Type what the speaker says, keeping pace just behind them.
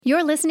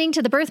You're listening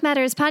to the Birth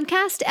Matters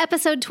Podcast,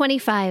 episode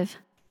 25.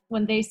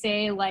 When they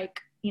say,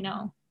 like, you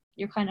know,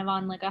 you're kind of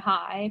on like a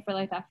high for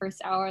like that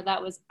first hour, that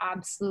was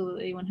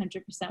absolutely 100%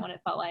 what it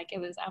felt like.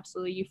 It was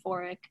absolutely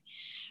euphoric.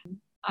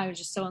 I was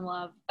just so in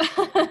love.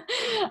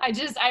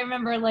 I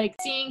remember like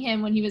seeing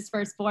him when he was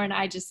first born.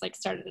 I just like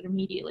started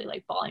immediately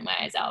like bawling my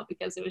eyes out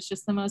because it was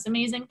just the most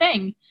amazing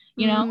thing.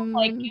 You know,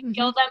 like you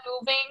feel them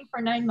moving for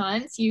 9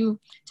 months, you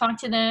talk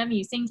to them,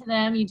 you sing to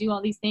them, you do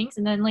all these things,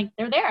 and then like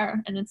they're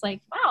there and it's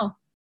like, wow,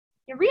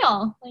 you're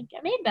real. Like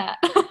I made that.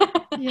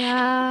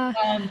 Yeah.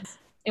 And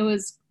it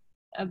was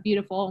a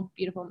beautiful,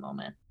 beautiful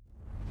moment.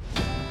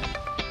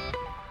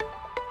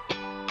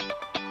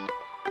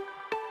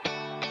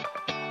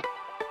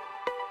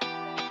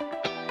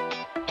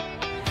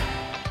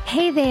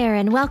 Hey there,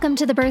 and welcome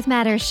to the Birth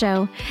Matters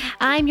Show.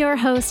 I'm your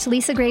host,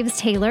 Lisa Graves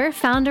Taylor,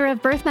 founder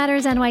of Birth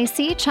Matters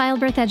NYC,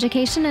 Childbirth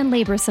Education and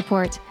Labor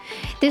Support.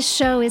 This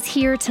show is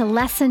here to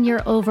lessen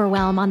your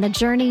overwhelm on the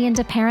journey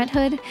into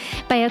parenthood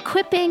by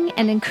equipping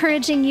and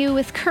encouraging you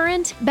with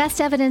current, best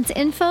evidence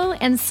info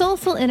and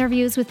soulful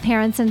interviews with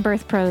parents and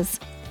birth pros.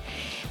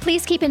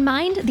 Please keep in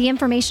mind, the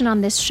information on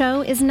this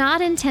show is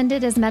not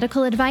intended as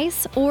medical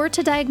advice or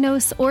to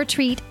diagnose or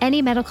treat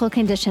any medical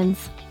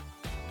conditions.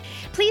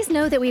 Please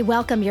know that we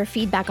welcome your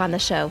feedback on the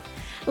show.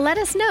 Let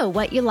us know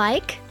what you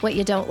like, what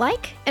you don't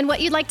like, and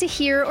what you'd like to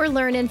hear or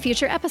learn in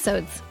future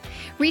episodes.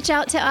 Reach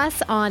out to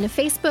us on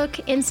Facebook,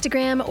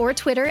 Instagram, or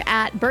Twitter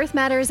at Birth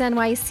Matters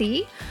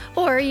NYC,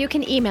 or you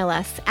can email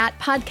us at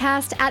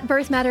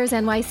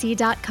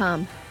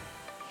podcast@birthmattersnyc.com.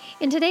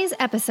 In today's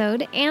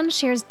episode, Anne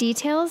shares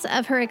details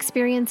of her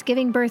experience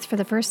giving birth for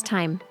the first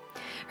time.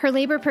 Her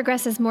labor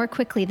progresses more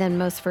quickly than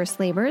most first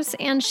labors,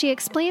 and she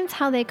explains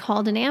how they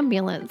called an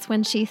ambulance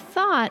when she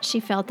thought she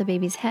felt the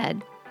baby's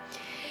head.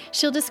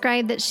 She'll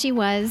describe that she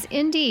was,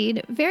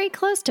 indeed, very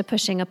close to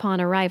pushing upon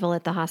arrival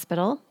at the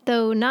hospital,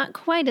 though not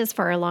quite as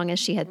far along as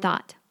she had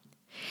thought.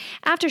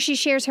 After she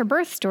shares her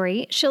birth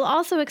story, she'll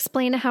also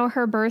explain how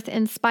her birth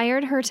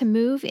inspired her to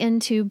move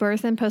into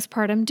birth and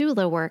postpartum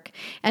doula work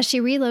as she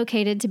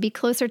relocated to be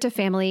closer to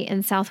family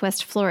in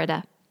Southwest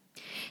Florida.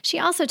 She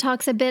also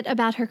talks a bit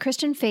about her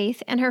Christian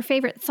faith and her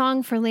favorite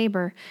song for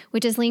labor,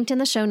 which is linked in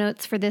the show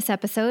notes for this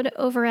episode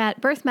over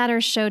at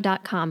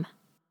birthmattersshow.com.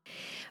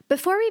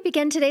 Before we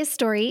begin today's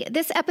story,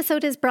 this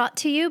episode is brought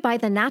to you by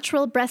the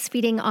Natural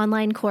Breastfeeding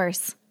online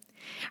course.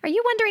 Are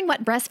you wondering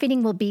what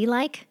breastfeeding will be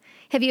like?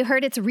 Have you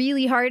heard it's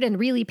really hard and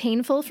really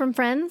painful from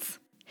friends?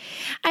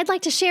 I'd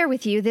like to share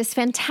with you this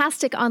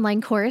fantastic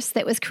online course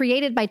that was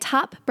created by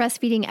top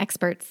breastfeeding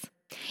experts.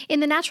 In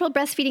the Natural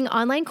Breastfeeding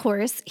online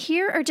course,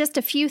 here are just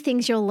a few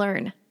things you'll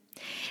learn.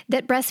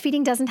 That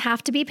breastfeeding doesn't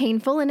have to be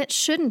painful, and it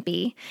shouldn't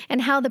be,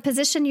 and how the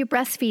position you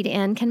breastfeed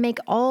in can make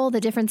all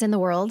the difference in the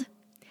world.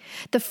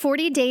 The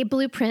 40-day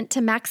blueprint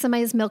to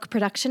maximize milk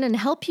production and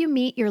help you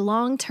meet your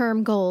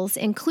long-term goals,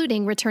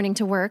 including returning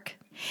to work.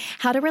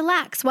 How to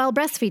relax while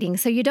breastfeeding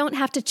so you don't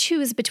have to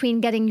choose between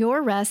getting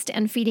your rest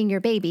and feeding your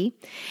baby.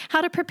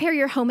 How to prepare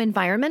your home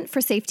environment for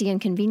safety and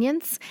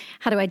convenience.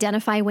 How to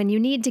identify when you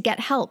need to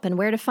get help and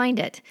where to find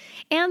it.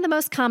 And the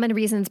most common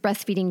reasons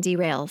breastfeeding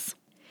derails.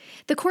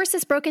 The course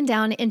is broken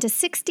down into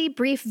 60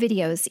 brief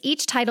videos,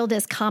 each titled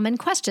as Common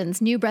Questions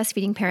New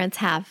Breastfeeding Parents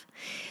Have.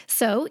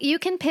 So you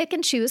can pick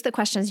and choose the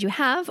questions you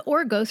have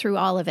or go through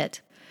all of it.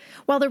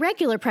 While the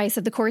regular price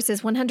of the course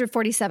is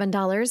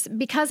 $147,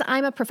 because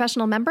I'm a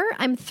professional member,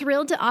 I'm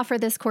thrilled to offer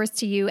this course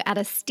to you at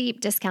a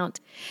steep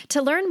discount.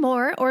 To learn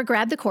more or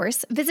grab the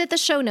course, visit the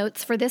show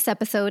notes for this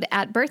episode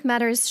at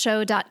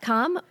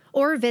birthmattersshow.com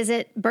or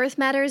visit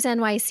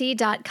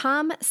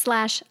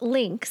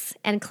birthmattersnyc.com/links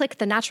and click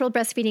the Natural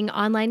Breastfeeding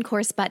online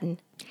course button.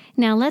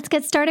 Now let's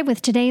get started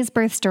with today's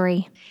birth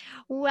story.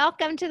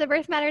 Welcome to the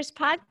Birth Matters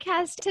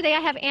Podcast. Today I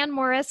have Anne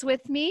Morris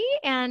with me,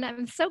 and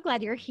I'm so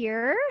glad you're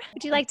here.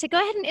 Would you like to go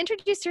ahead and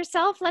introduce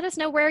yourself? Let us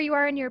know where you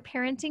are in your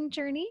parenting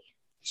journey.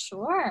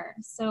 Sure.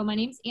 So my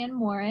name's Anne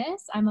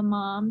Morris. I'm a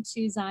mom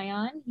to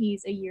Zion.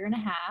 He's a year and a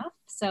half.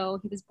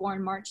 So he was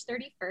born March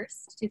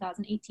 31st,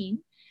 2018.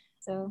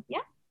 So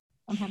yeah,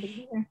 I'm happy to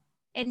be here.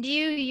 And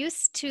you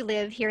used to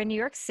live here in New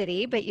York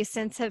City, but you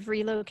since have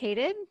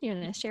relocated. You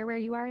want to share where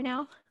you are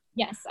now?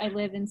 Yes, I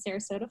live in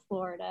Sarasota,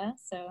 Florida,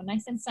 so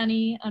nice and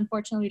sunny.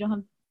 Unfortunately, we don't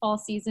have fall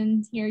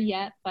season here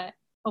yet, but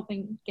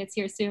hoping it gets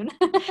here soon.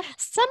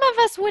 Some of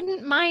us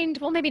wouldn't mind,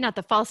 well, maybe not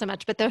the fall so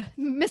much, but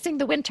missing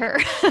the winter.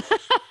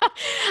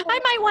 I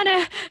might want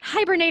to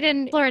hibernate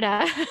in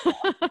Florida.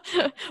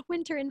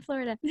 Winter in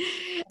Florida.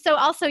 So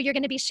also you're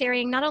going to be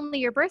sharing not only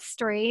your birth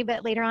story,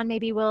 but later on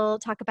maybe we'll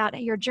talk about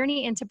your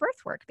journey into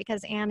birth work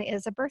because Anne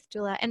is a birth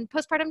doula and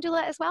postpartum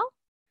doula as well?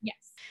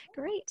 Yes.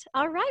 Great.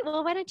 All right.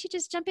 Well, why don't you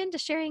just jump into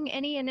sharing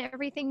any and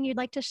everything you'd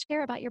like to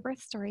share about your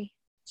birth story?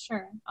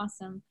 Sure.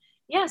 Awesome.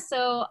 Yeah,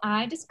 so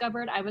I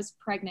discovered I was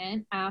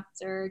pregnant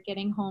after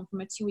getting home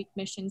from a 2-week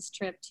missions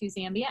trip to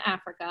Zambia,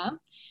 Africa,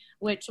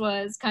 which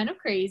was kind of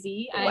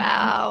crazy.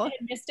 Wow. I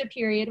had missed a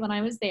period when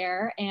I was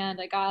there,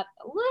 and I got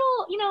a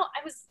little,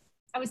 I was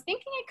I was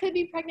thinking I could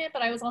be pregnant,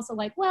 but I was also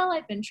like, well,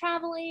 I've been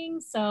traveling,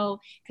 so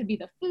it could be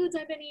the foods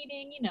I've been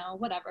eating,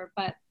 whatever.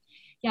 But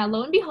yeah,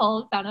 lo and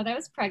behold, found out I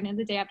was pregnant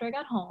the day after I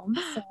got home.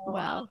 So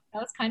Wow. that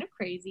was kind of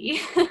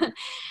crazy.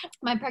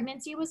 My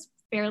pregnancy was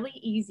fairly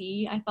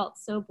easy. I felt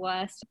so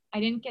blessed. I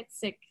didn't get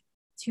sick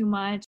too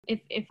much.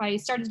 If I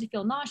started to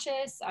feel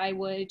nauseous, I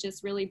would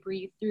just really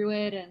breathe through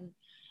it. And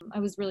I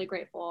was really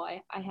grateful.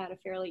 I had a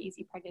fairly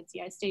easy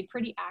pregnancy. I stayed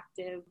pretty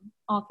active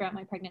all throughout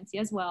my pregnancy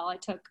as well. I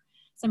took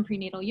some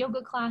prenatal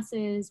yoga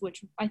classes,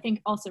 which I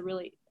think also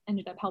really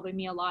ended up helping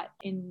me a lot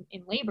in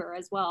labor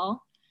as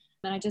well.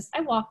 And I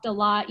walked a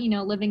lot,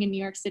 living in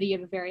New York City, you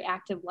have a very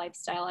active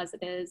lifestyle as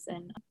it is.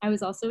 And I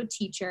was also a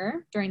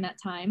teacher during that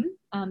time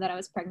that I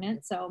was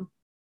pregnant. So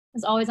I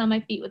was always on my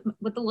feet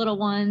with the little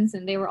ones,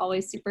 and they were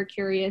always super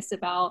curious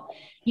about,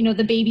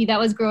 the baby that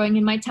was growing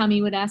in my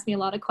tummy would ask me a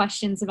lot of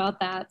questions about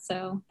that.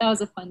 So that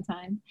was a fun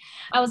time.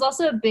 I was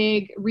also a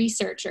big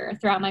researcher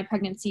throughout my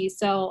pregnancy.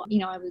 So,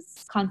 I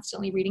was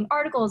constantly reading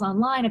articles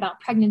online about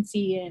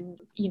pregnancy, and,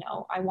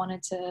 I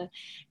wanted to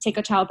take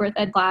a childbirth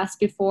ed class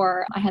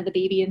before I had the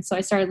baby. And so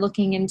I started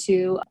looking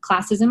into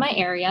classes in my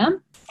area.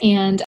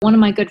 And one of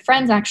my good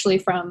friends, actually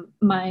from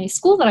my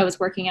school that I was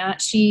working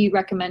at, she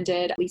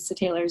recommended Lisa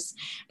Taylor's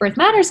Birth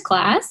Matters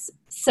class.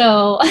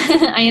 So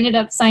I ended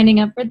up signing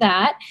up for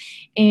that.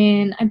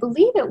 And I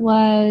believe it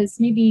was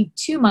maybe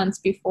 2 months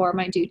before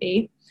my due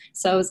date.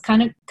 So I was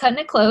kind of cutting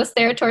it close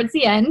there towards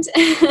the end.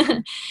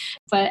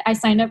 But I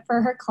signed up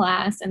for her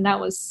class, and that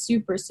was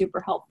super, super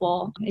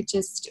helpful. It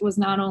was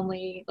not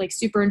only like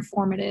super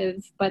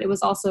informative, but it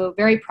was also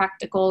very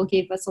practical,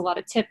 gave us a lot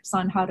of tips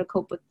on how to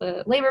cope with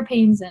the labor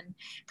pains and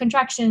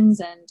contractions,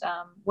 and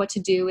what to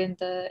do in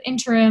the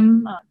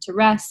interim to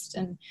rest,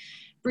 and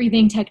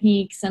breathing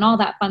techniques and all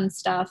that fun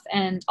stuff.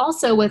 And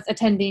also with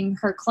attending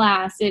her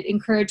class, it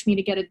encouraged me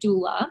to get a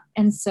doula.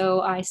 And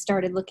so I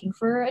started looking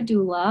for a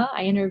doula.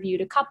 I interviewed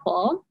a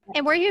couple.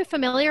 And were you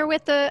familiar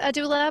with a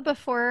doula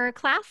before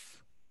class?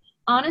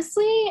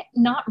 Honestly,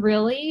 not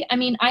really. I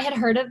mean, I had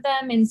heard of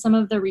them in some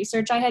of the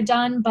research I had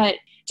done, but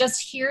just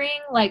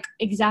hearing like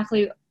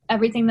exactly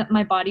everything that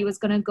my body was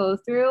going to go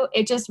through,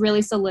 it just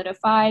really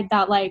solidified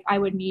that like I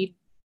would need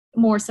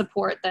more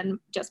support than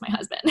just my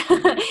husband.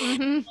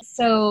 Mm-hmm.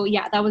 So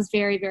yeah, that was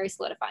very, very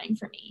solidifying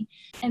for me.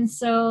 And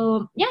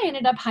so, yeah, I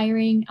ended up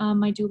hiring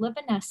my doula,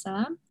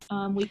 Vanessa.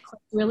 We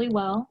clicked really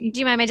well. Do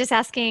you mind me just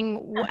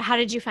asking, how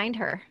did you find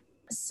her?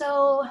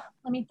 So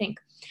let me think.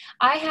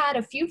 I had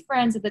a few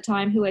friends at the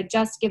time who had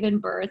just given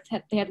birth.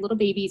 They had little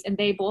babies, and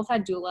they both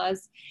had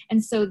doulas.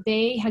 And so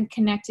they had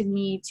connected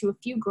me to a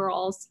few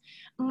girls.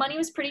 Money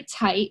was pretty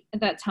tight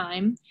at that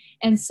time.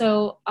 And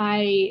so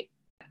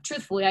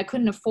truthfully, I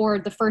couldn't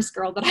afford the first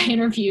girl that I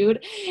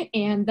interviewed.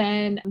 And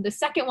then the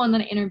second one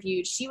that I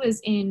interviewed, she was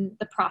in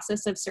the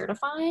process of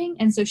certifying.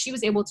 And so she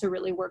was able to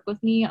really work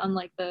with me on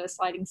like the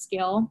sliding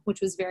scale,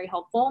 which was very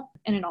helpful.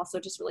 And it also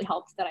just really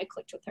helped that I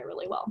clicked with her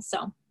really well.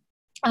 So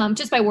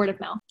just by word of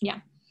mouth. Yeah.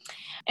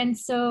 And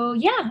so,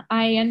 yeah,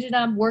 I ended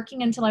up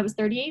working until I was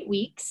 38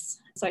 weeks.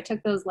 So I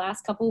took those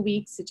last couple of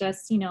weeks to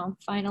just,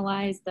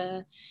 finalize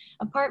the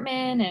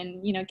apartment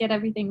and, get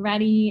everything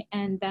ready.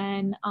 And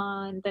then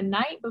on the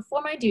night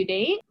before my due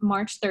date,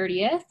 March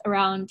 30th,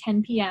 around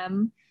 10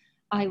 p.m.,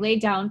 I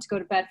laid down to go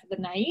to bed for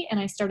the night, and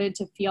I started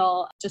to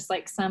feel just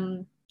like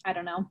some, I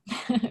don't know,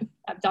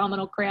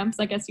 abdominal cramps,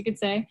 I guess you could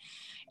say.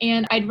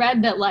 And I'd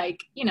read that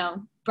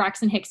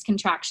Braxton Hicks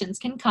contractions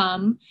can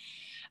come.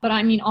 But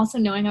I mean, also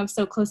knowing I was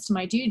so close to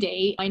my due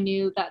date, I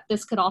knew that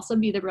this could also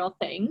be the real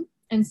thing.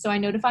 And so I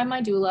notified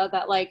my doula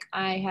that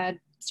I had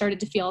started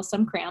to feel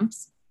some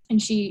cramps,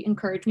 and she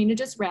encouraged me to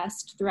just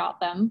rest throughout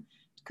them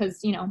because,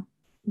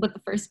 with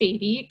the first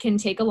baby, it can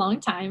take a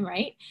long time,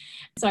 right?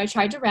 So I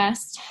tried to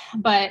rest,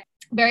 but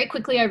very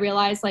quickly I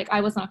realized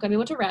I was not going to be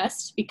able to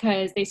rest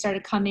because they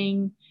started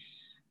coming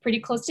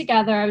pretty close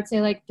together. I would say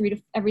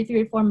every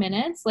 3 to 4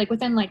 minutes,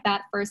 within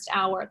that first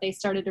hour, they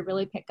started to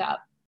really pick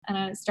up. And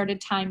I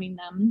started timing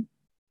them,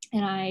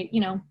 and I,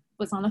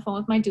 was on the phone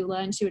with my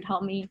doula, and she would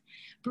help me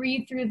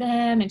breathe through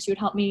them, and she would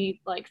help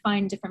me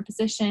find different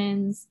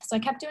positions. So I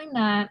kept doing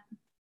that.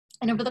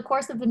 And over the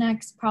course of the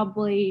next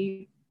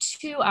probably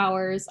 2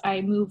 hours,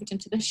 I moved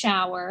into the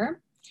shower,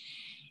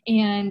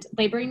 and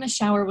laboring in the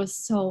shower was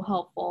so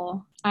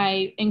helpful.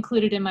 I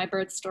included in my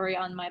birth story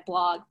on my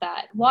blog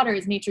that water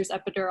is nature's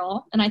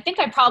epidural. And I think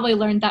I probably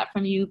learned that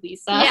from you,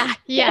 Lisa. Yeah,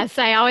 yes.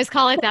 I always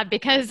call it that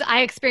because I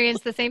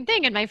experienced the same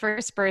thing in my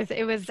first birth.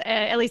 It was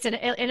at least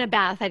in a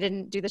bath. I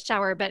didn't do the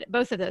shower, but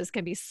both of those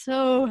can be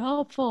so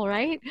helpful,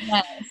 right?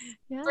 Yes.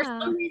 Yeah. For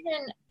some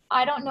reason,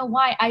 I don't know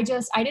why. I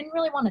didn't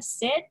really want to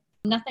sit.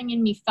 Nothing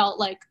in me felt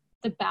like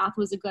the bath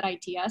was a good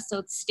idea.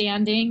 So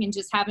standing and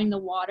just having the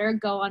water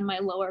go on my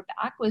lower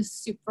back was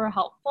super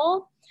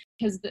helpful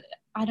because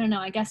I don't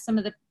know, I guess some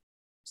of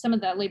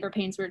the labor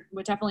pains were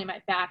definitely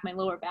my back, my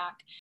lower back.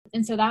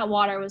 And so that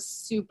water was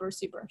super,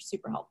 super,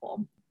 super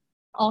helpful.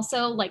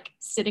 Also,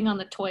 sitting on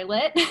the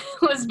toilet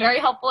was very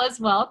helpful as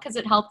well because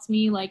it helped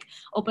me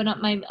open up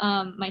my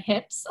my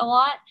hips a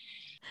lot.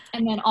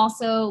 And then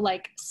also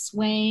like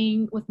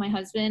swaying with my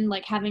husband,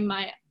 like having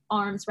my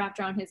arms wrapped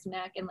around his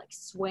neck and like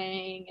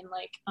swaying and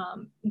like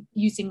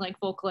using like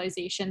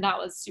vocalization. That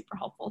was super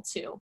helpful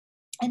too.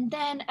 And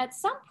then at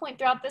some point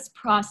throughout this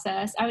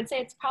process, I would say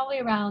it's probably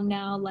around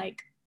now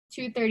like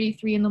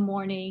 2:33 in the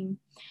morning,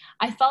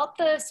 I felt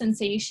the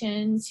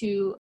sensation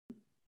to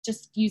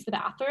just use the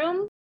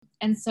bathroom.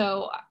 And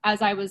so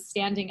as I was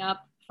standing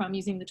up from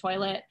using the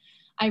toilet,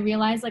 I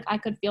realized like I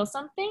could feel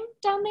something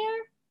down there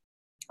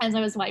as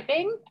I was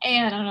wiping.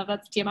 And I don't know if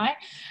that's TMI,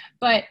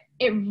 but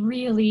it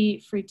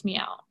really freaked me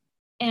out.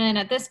 And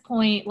at this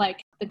point,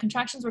 like the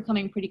contractions were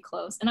coming pretty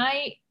close. And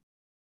I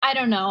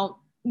don't know,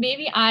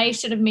 maybe I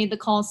should have made the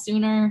call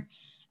sooner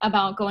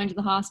about going to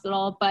the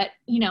hospital. But,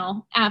 you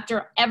know,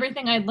 after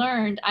everything I'd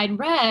learned, I'd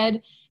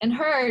read and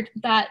heard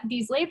that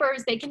these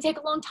labors, they can take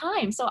a long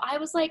time. So I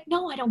was like,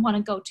 no, I don't want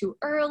to go too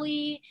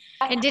early.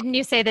 And didn't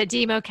you say that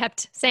Demo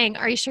kept saying,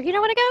 are you sure you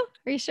don't want to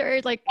go? Are you sure?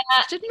 Like,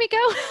 shouldn't we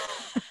go?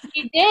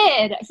 He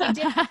did.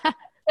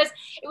 Because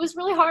it was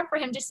really hard for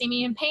him to see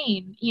me in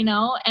pain, you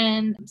know?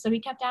 And so he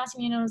kept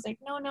asking me and I was like,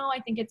 no, I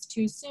think it's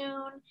too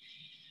soon.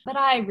 But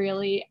I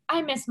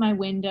missed my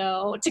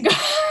window to go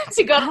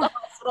to the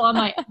hospital on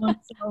my own.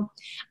 So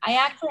I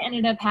actually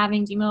ended up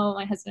having Demo,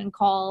 my husband,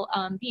 call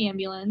the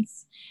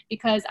ambulance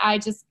because I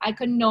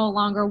could no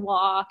longer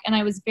walk. And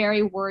I was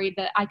very worried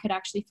that I could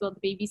actually feel the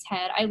baby's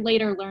head. I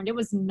later learned it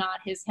was not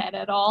his head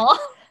at all.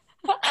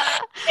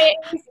 I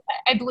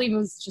believe it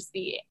was just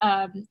the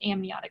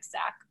amniotic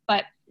sac.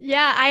 But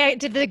yeah, I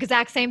did the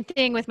exact same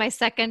thing with my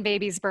second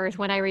baby's birth.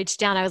 When I reached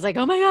down, I was like,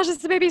 oh my gosh,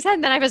 it's the baby's head.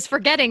 And then I was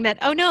forgetting that,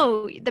 oh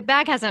no, the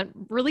bag hasn't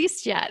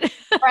released yet.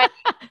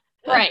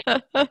 Right.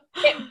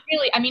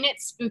 It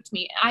spooked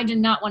me. I did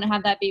not want to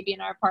have that baby in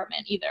our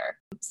apartment either.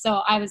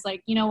 So I was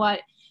like, you know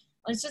what?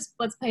 Let's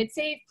play it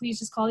safe. Please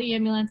just call the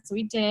ambulance. So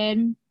we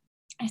did.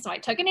 So I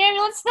took an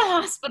ambulance to the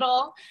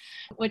hospital,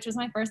 which was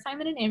my first time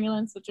in an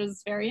ambulance, which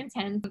was very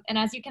intense. And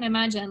as you can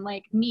imagine,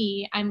 like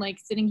me, I'm like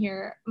sitting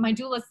here, my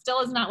doula still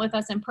is not with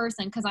us in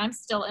person because I'm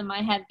still in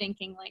my head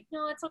thinking like,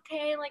 no, it's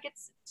okay. Like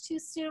it's too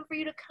soon for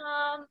you to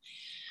come.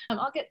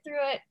 I'll get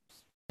through it.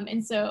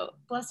 And so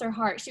bless her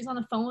heart, she's on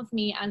the phone with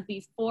me as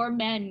these 4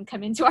 men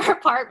come into our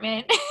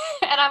apartment.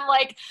 And I'm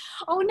like,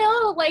 oh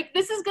no, like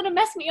this is going to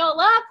mess me all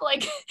up.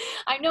 Like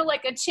I know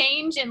like a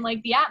change in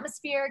like the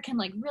atmosphere can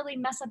like really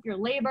mess up your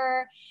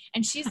labor.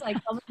 And she's like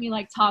helping me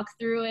like talk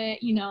through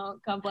it, you know,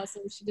 God bless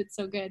her. She did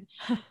so good.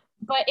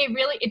 But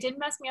it didn't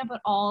mess me up at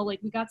all.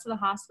 Like we got to the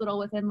hospital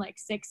within like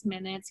 6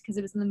 minutes because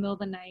it was in the middle of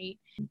the night.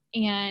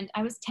 And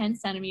I was 10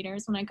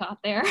 centimeters when I got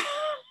there.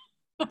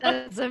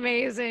 That's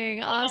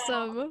amazing.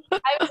 Awesome.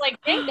 I was like,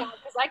 thank God,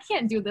 because I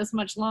can't do this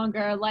much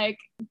longer. Like,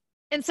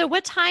 and so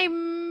what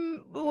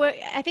time,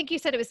 I think you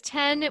said it was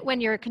 10 when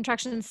your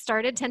contractions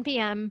started, 10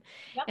 p.m.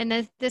 Yep.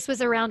 And this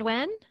was around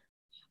when?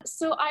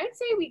 So I would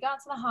say we got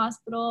to the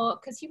hospital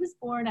because he was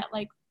born at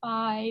like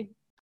 5:15.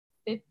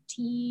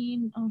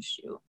 Oh,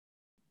 shoot.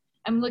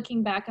 I'm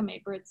looking back on my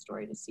birth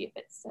story to see if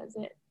it says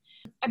it.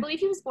 I believe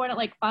he was born at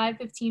like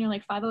 5:15 or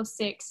like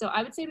 5:06. So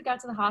I would say we got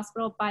to the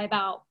hospital by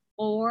about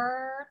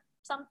 4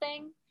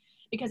 something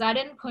because I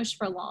didn't push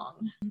for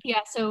long.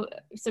 Yeah, so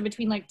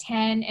between like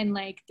 10 and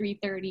like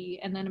 3:30,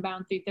 and then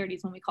around 3:30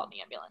 is when we called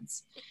the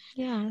ambulance.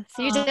 Yeah,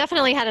 so you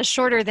definitely had a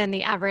shorter than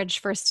the average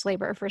first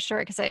labor for sure,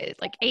 because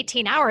like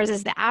 18 hours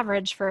is the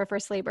average for a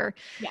first labor.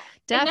 Yeah,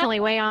 definitely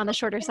way on the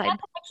shorter side. I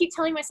keep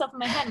telling myself in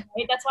my head,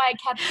 right? That's why I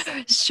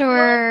kept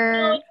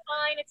sure. No,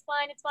 it's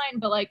fine.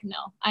 But like,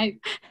 no, I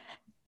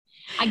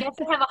guess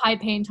I have a high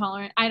pain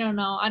tolerance. I don't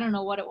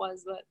know what it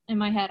was, but in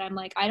my head, I'm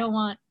like, I don't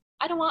want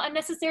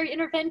unnecessary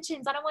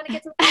interventions. I don't want to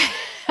get to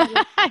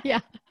the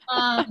yeah.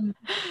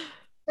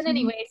 But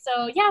anyway,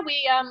 so yeah,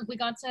 we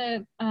got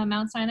to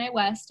Mount Sinai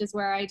West is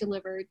where I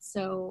delivered.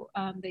 So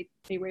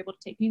they were able to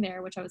take me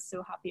there, which I was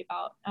so happy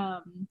about.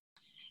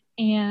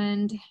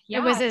 And yeah.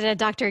 Was it a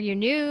doctor you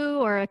knew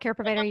or a care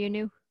provider you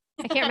knew?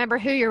 I can't remember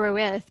who you were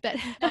with, but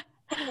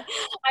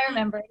I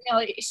remember.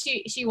 No,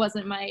 she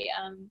wasn't my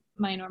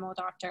my normal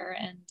doctor,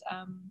 and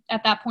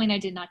at that point, I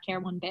did not care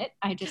one bit.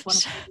 I just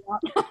wanted to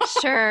out.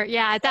 Sure,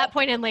 yeah. At that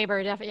point in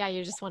labor, definitely, yeah,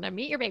 you just want to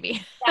meet your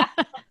baby. Yeah.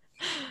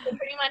 So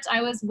pretty much,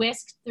 I was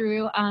whisked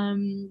through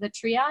the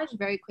triage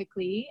very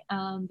quickly.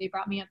 They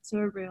brought me up to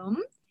a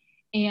room,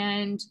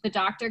 and the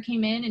doctor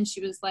came in, and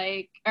she was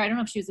like, or I don't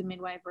know if she was a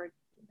midwife or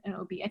an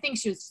OB. I think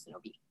she was just an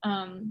OB.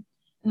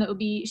 And the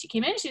OB, she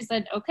came in, she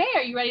said, "Okay,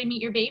 are you ready to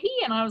meet your baby?"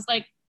 And I was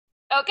like,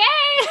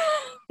 okay,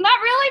 not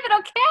really, but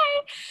okay,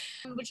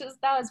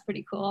 that was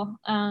pretty cool.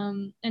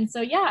 And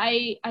so, yeah,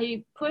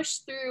 I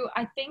pushed through,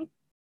 I think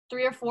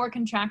 3 or 4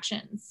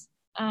 contractions,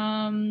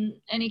 and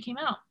he came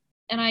out,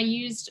 and I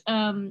used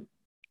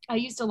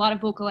a lot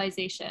of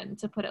vocalization,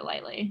 to put it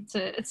lightly,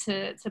 to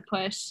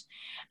push.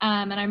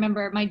 And I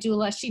remember my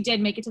doula, she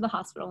did make it to the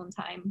hospital in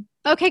time.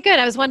 Okay, good.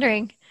 I was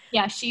wondering.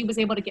 yeah, she was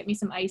able to get me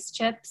some ice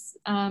chips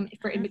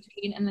for in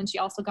between. And then she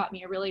also got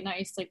me a really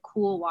nice, like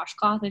cool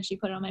washcloth and she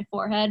put it on my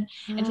forehead.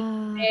 And to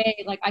this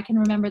day, like I can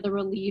remember the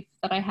relief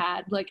that I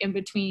had like in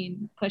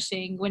between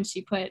pushing when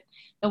she put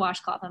the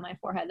washcloth on my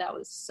forehead. That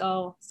was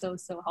so, so,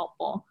 so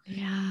helpful.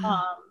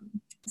 Yeah.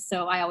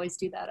 So I always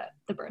do that at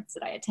the births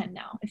that I attend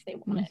now if they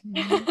want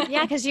it.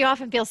 Yeah, because you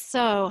often feel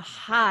so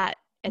hot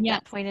at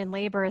Yes. that point in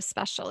labor,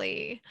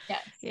 especially.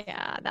 Yes.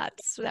 Yeah, that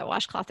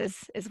washcloth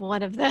is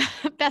one of the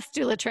best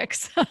doula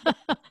tricks.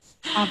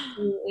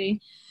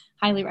 Absolutely.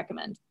 Highly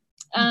recommend.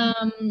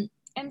 And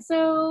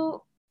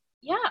so,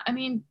 yeah, I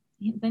mean,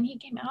 then he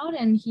came out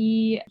and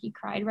he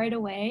cried right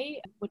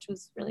away, which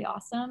was really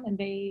awesome. And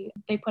they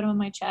put him on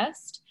my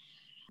chest.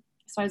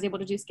 So I was able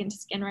to do skin to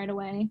skin right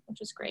away,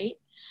 which was great.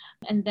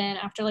 And then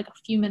after like a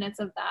few minutes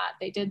of that,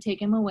 they did take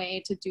him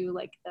away to do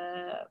like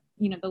the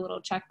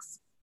little checks.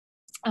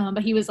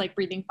 But he was like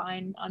breathing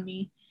fine on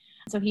me.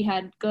 So he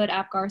had good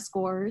APGAR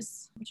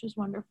scores, which was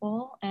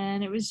wonderful.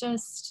 And it was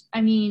just,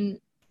 I mean,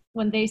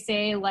 when they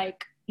say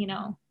like,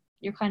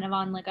 you're kind of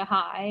on like a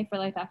high for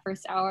like that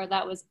first hour,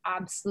 that was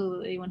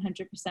absolutely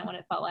 100% what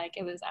it felt like.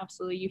 It was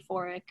absolutely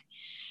euphoric.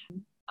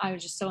 I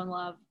was just so in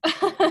love.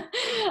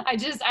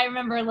 I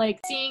remember like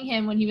seeing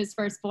him when he was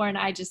first born.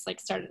 I just like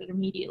started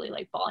immediately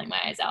like bawling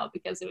my eyes out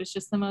because it was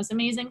just the most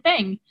amazing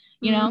thing,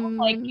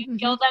 like you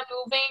feel them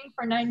moving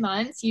for 9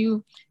 months,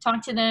 you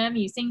talk to them,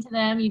 you sing to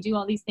them, you do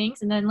all these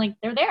things. And then like,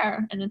 they're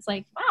there and it's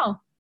like,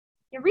 wow,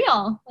 you're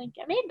real. Like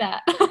I made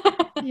that.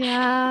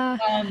 Yeah.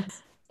 And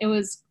it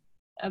was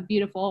a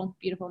beautiful,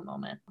 beautiful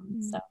moment.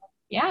 So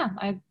yeah,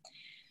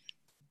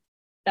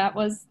 that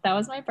was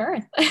my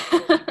birth.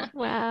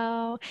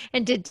 Wow.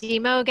 And did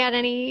Demo get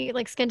any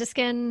like skin to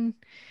skin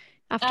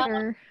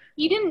after?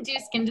 He didn't do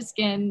skin to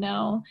skin,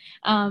 no.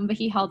 But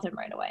he held him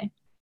right away.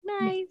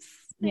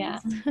 Nice. Yeah.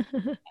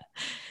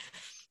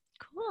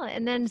 Cool.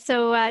 And then,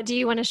 so do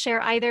you want to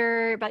share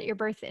either about your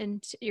birth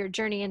and your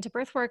journey into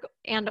birth work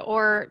and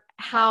or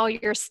how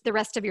the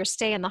rest of your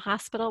stay in the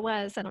hospital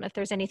was? I don't know if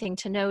there's anything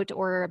to note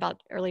or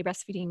about early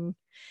breastfeeding,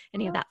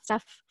 any of that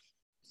stuff.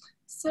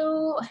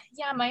 So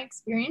yeah, my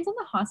experience in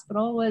the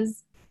hospital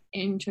was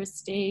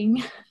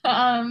interesting.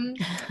 I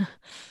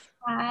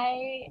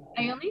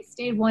only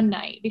stayed one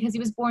night because he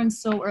was born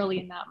so early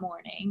in that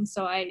morning.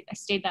 So I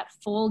stayed that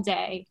full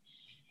day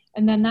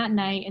and then that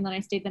night, and then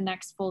I stayed the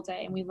next full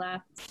day and we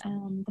left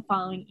the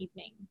following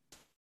evening.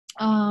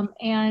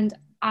 And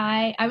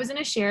I was in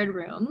a shared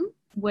room,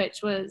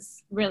 which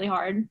was really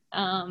hard.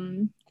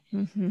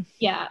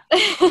 Yeah,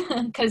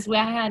 because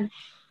I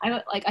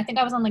think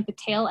I was on like the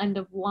tail end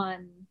of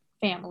one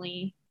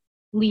family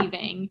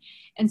leaving.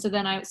 And so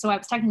then I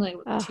was technically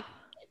with two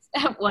kids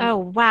at one. Oh,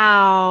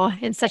 wow.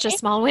 In such a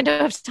small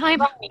window of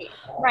time.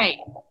 Right.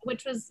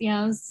 Which was,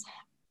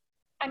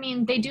 I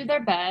mean, they do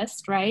their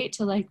best, right,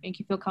 to like make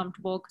you feel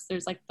comfortable because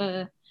there's like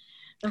the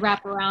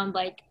wraparound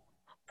like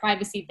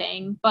privacy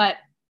thing, but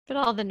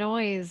all the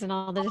noise and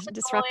all the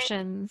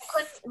disruptions.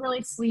 I couldn't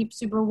really sleep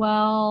super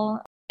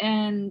well,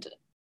 and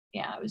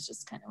yeah, it was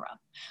just kind of rough.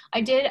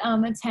 I did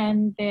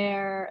attend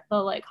the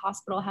like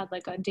hospital had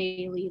like a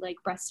daily like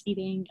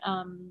breastfeeding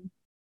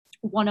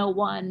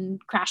 101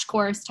 crash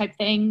course type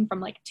thing from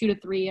like 2 to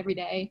 3 every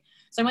day.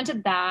 So I went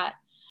to that.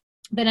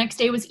 The next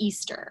day was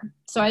Easter.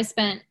 So I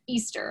spent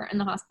Easter in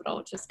the hospital,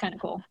 which is kind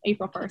of cool.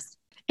 April 1st.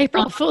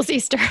 April Fool's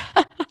Easter.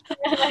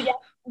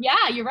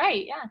 Yeah, you're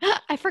right. Yeah.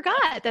 I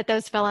forgot that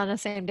those fell on the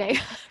same day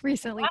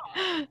recently. Wow.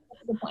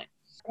 That's a good point.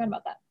 I forgot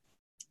about that.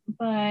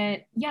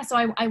 But yeah,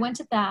 so I went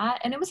to that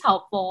and it was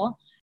helpful.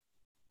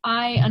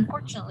 I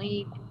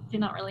unfortunately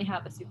did not really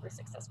have a super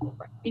successful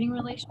breastfeeding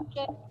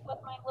relationship with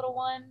my little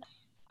one.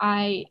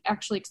 I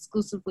actually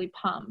exclusively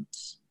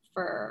pumped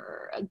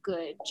for a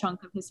good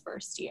chunk of his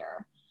first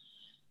year,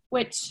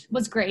 which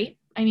was great.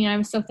 I mean, I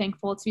was so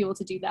thankful to be able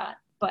to do that.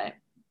 But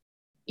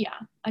yeah,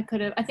 I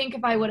think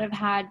if I would have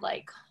had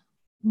like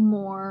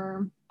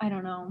more, I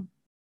don't know,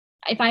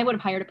 if I would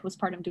have hired a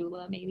postpartum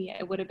doula, maybe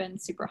it would have been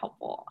super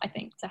helpful, I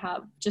think, to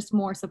have just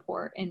more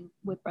support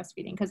with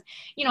breastfeeding. Because,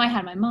 I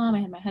had my mom,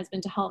 I had my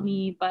husband to help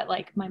me, but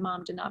like my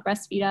mom did not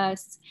breastfeed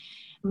us,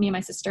 me and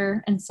my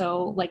sister. And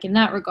so like in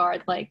that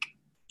regard, like,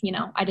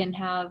 I didn't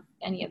have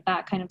any of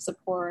that kind of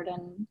support.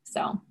 And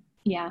so,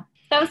 yeah,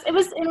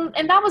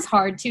 that was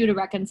hard too to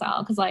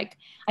reconcile. Cause like,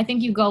 I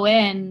think you go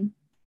in,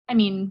 I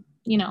mean,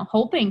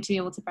 hoping to be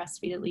able to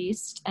breastfeed at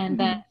least. And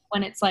then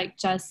when it's like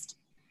just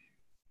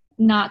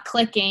not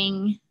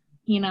clicking,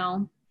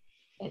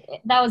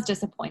 that was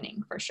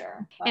disappointing for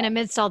sure. But. And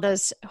amidst all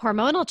those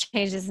hormonal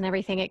changes and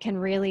everything, it can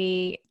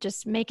really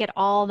just make it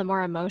all the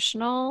more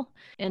emotional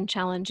and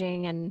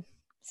challenging and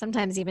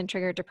sometimes even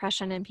trigger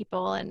depression in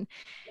people. And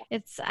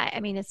it's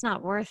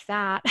not worth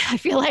that. I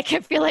feel like,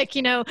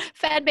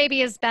 fed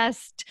baby is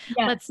best.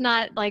 Yes. Let's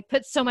not like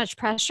put so much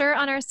pressure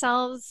on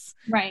ourselves.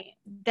 Right.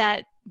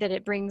 That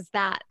it brings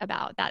that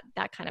about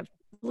that kind of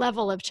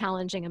level of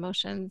challenging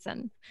emotions.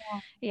 And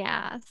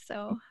yeah,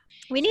 so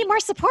we need more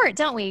support,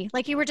 don't we?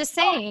 Like you were just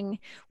saying,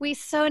 we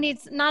so need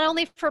not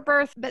only for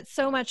birth, but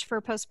so much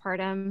for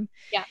postpartum.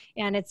 Yeah.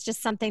 And it's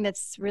just something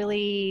that's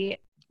really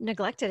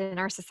neglected in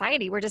our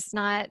society. We're just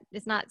not,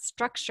 it's not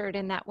structured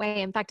in that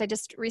way. In fact, I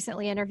just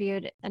recently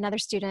interviewed another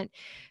student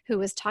who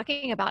was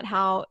talking about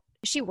how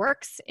she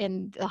works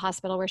in the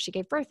hospital where she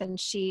gave birth, and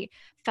she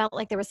felt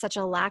like there was such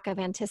a lack of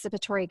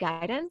anticipatory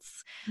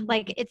guidance. Mm-hmm.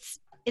 Like it's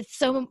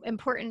so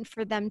important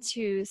for them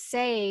to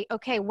say,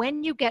 okay,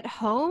 when you get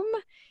home,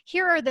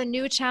 here are the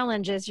new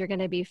challenges you're going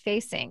to be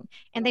facing.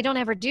 And they don't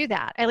ever do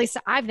that. At least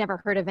I've never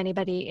heard of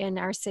anybody in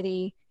our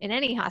city in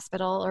any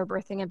hospital or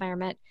birthing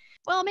environment.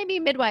 Well, maybe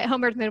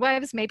home birth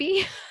midwives,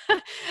 maybe,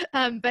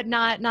 but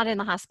not in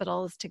the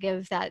hospitals to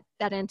give that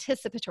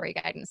anticipatory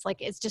guidance.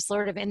 Like it's just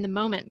sort of in the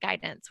moment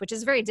guidance, which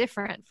is very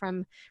different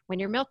from when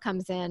your milk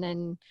comes in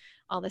and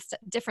all this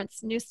different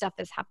new stuff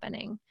is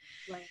happening.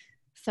 Right.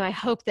 So I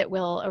hope that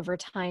we'll over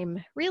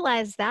time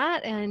realize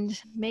that and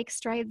make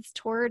strides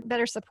toward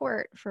better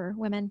support for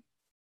women.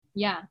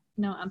 Yeah,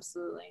 no,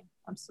 absolutely.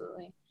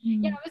 Absolutely.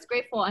 Yeah, I was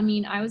grateful. I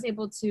mean, I was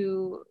able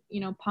to,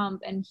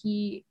 pump, and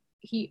he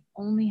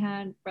only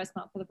had breast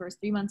milk for the first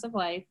 3 months of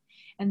life.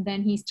 And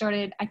then he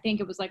started, I think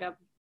it was like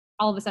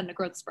all of a sudden a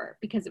growth spurt,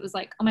 because it was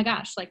like, oh my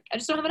gosh, like I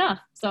just don't have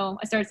enough. So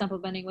I started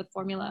supplementing with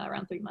formula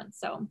around 3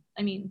 months. So,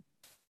 I mean,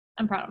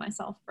 I'm proud of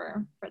myself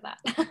for that.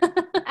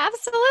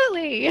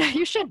 Absolutely.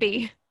 You should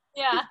be.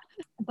 Yeah.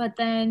 But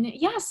then,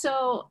 yeah,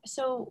 so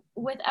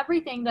with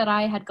everything that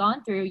I had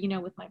gone through,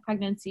 with my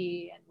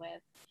pregnancy and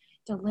with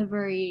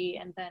delivery,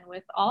 and then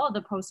with all of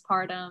the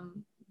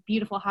postpartum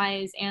beautiful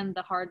highs and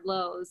the hard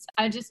lows,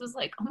 I just was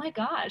like, oh my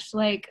gosh,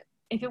 like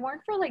if it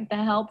weren't for like the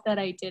help that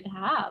I did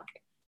have,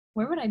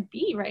 where would I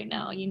be right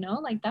now?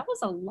 Like that was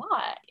a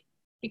lot.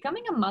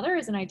 Becoming a mother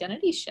is an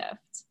identity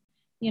shift,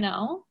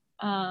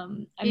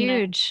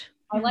 Huge.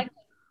 I like to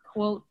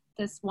quote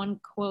this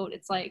one quote.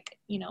 It's like,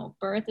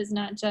 birth is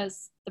not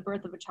just the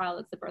birth of a child,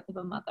 it's the birth of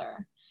a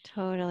mother.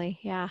 Totally.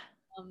 Yeah.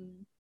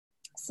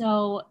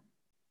 So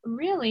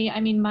really, I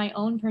mean, my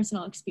own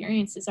personal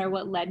experiences are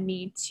what led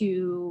me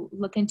to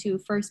look into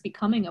first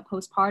becoming a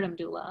postpartum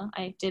doula.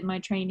 I did my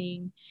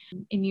training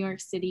in New York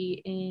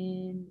City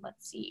in,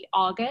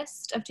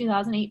 August of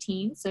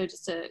 2018. So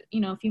just a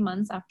few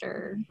months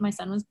after my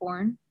son was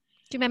born.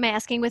 Do you mind my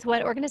asking with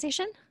what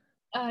organization?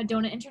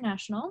 Dona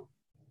International.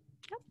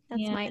 Oh,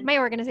 that's my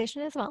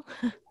organization as well.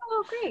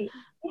 Oh, great.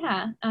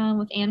 Yeah.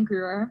 With Anne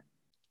Gruer.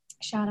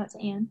 Shout out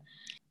to Anne.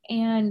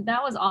 And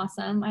that was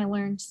awesome. I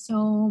learned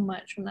so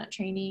much from that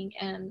training,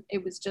 and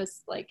it was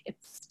just like,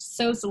 it's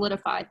so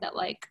solidified that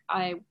like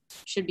I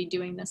should be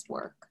doing this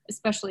work,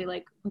 especially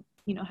like with,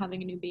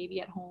 having a new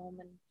baby at home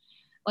and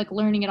like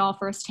learning it all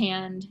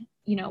firsthand,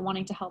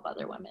 wanting to help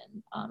other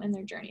women in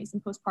their journeys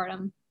in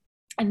postpartum.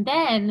 And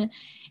then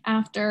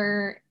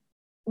after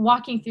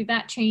walking through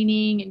that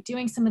training and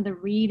doing some of the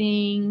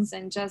readings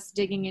and just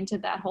digging into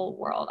that whole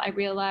world, I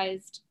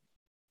realized,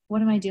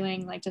 what am I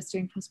doing? Like just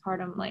doing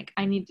postpartum, like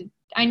I need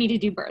to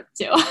do birth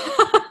too.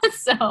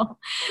 So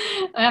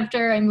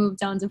after I moved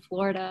down to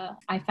Florida,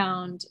 I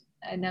found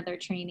another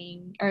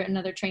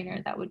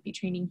trainer that would be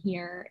training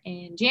here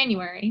in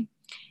January.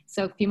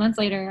 So a few months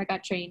later, I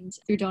got trained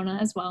through Dona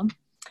as well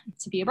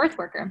to be a birth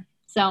worker.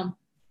 So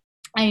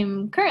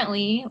I'm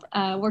currently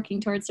working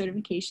towards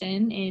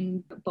certification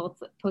in both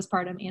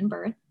postpartum and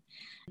birth.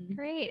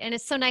 Great. And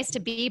it's so nice to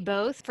be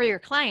both for your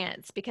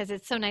clients, because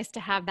it's so nice to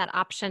have that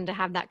option, to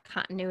have that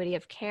continuity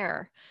of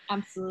care.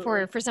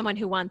 Absolutely. For someone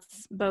who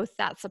wants both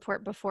that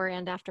support before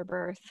and after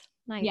birth.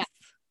 Nice.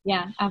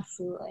 Yeah,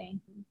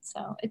 absolutely.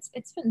 So it's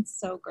been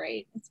so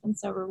great. It's been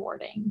so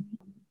rewarding.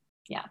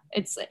 Yeah,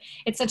 it's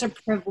such a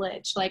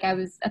privilege. Like I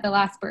was at the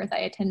last birth I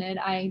attended,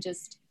 I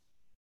just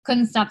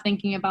couldn't stop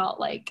thinking about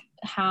like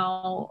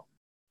how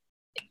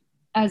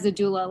as a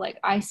doula, like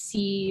I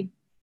see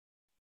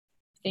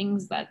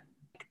things that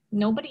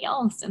nobody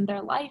else in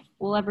their life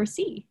will ever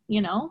see,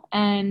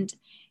 and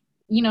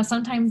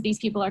sometimes these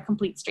people are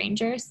complete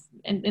strangers.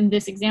 And in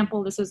this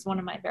example, this was one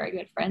of my very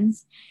good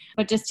friends,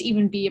 but just to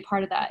even be a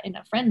part of that in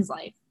a friend's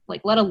life,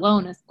 like let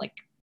alone as like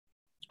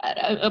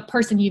a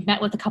person you've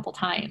met with a couple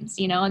times,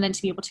 and then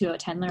to be able to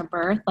attend their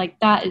birth, like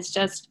that is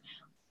just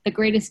the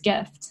greatest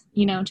gift,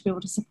 to be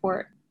able to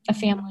support a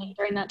family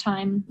during that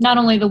time, not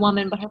only the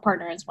woman, but her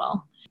partner as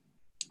well.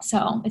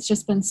 So it's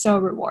just been so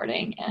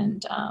rewarding,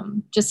 and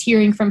just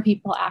hearing from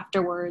people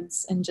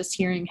afterwards and just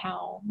hearing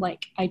how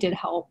like I did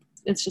help,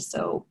 it's just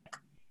so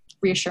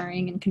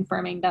reassuring and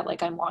confirming that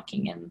like I'm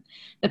walking in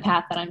the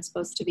path that I'm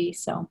supposed to be.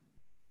 So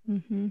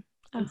mm-hmm.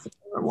 Oh,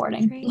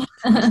 rewarding. Great.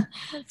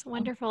 That's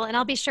wonderful. And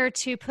I'll be sure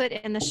to put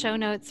in the show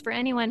notes for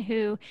anyone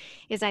who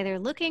is either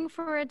looking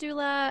for a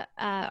doula,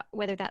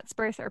 whether that's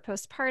birth or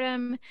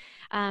postpartum.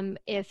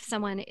 If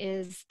someone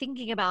is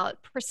thinking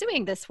about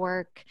pursuing this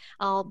work,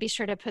 I'll be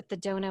sure to put the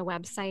DONA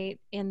website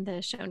in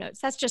the show notes.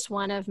 That's just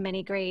one of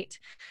many great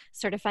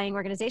certifying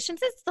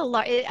organizations.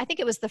 I think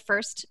it was the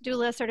first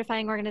doula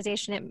certifying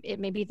organization. It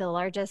may be the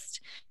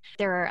largest.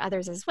 There are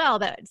others as well,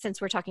 but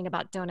since we're talking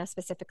about DONA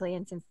specifically,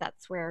 and since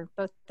that's where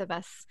both of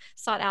us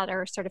sought out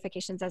our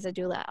certifications as a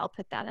doula, I'll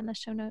put that in the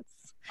show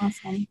notes.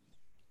 Awesome.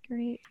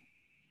 Great.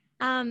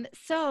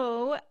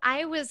 So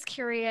I was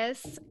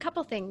curious, a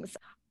couple things.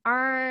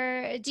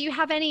 Do you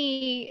have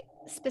any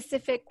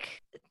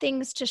specific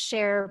things to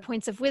share,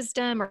 points of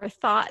wisdom or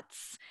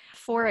thoughts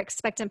for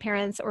expectant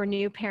parents or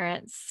new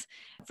parents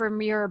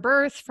from your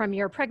birth, from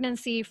your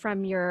pregnancy,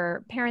 from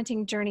your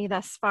parenting journey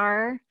thus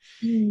far?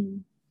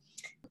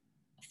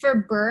 For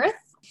birth,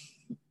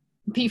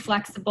 be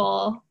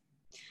flexible.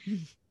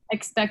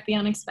 Expect the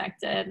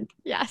unexpected.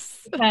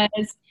 Yes.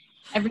 Because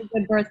every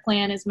good birth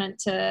plan is meant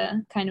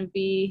to kind of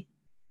be,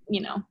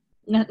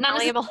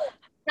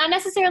 not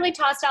necessarily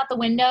tossed out the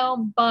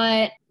window,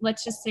 but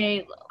let's just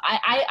say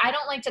I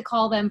don't like to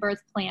call them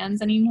birth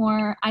plans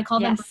anymore. I call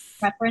them birth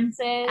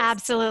preferences.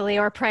 Absolutely.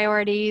 Or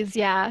priorities.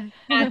 Yeah.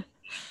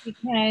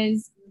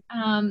 Because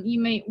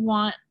you might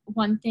want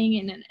one thing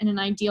in an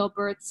ideal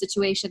birth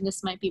situation.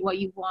 This might be what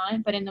you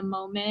want, but in the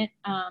moment,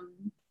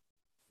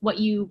 what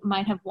you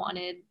might have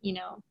wanted,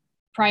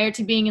 prior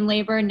to being in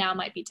labor now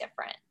might be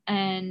different.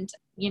 And,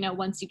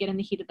 once you get in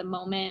the heat of the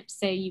moment,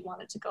 say you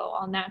wanted to go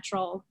all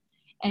natural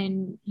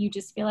and you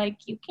just feel like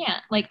you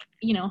can't,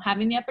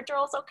 having the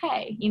epidural is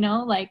okay.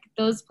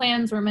 Those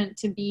plans were meant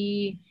to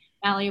be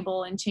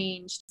malleable and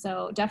changed.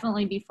 So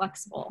definitely be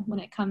flexible when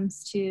it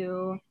comes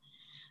to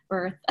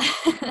birth.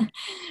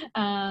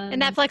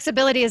 And that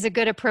flexibility is a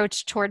good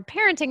approach toward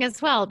parenting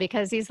as well,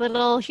 because these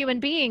little human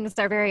beings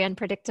are very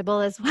unpredictable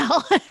as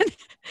well.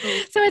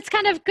 So it's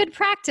kind of good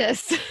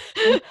practice.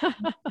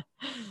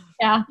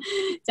 Yeah,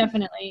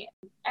 definitely.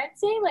 I'd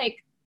say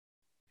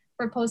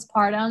for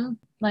postpartum,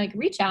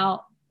 reach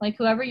out,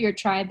 whoever your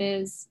tribe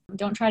is,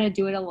 don't try to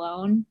do it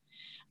alone.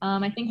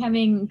 I think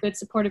having good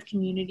supportive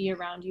community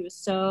around you is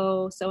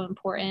so, so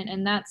important.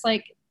 And that's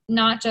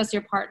not just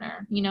your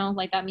partner,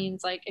 that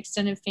means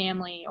extended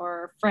family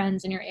or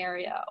friends in your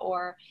area,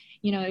 or,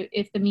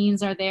 if the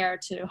means are there,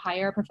 to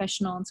hire a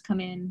professional and to come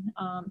in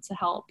to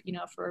help,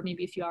 for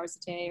maybe a few hours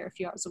a day or a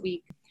few hours a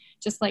week,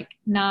 just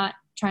not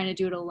trying to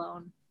do it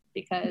alone,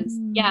 because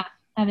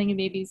having a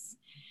baby's,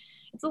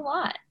 it's a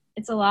lot.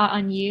 It's a lot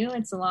on you.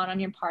 It's a lot on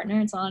your partner.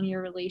 It's a lot on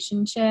your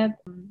relationship.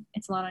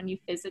 It's a lot on you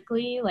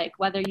physically,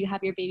 whether you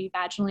have your baby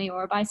vaginally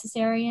or by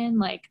cesarean,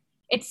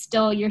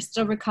 you're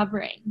still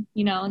recovering,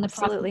 in the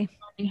process of learning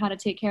how to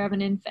take care of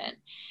an infant.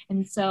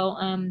 And so,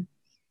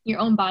 your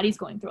own body's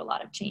going through a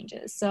lot of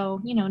changes. So,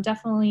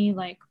 definitely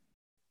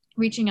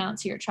reaching out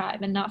to your tribe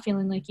and not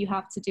feeling like you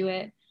have to do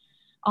it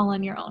all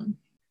on your own.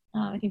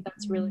 I think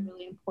that's really,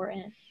 really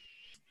important.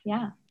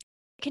 Yeah.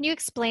 Can you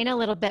explain a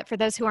little bit for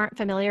those who aren't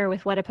familiar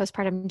with what a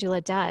postpartum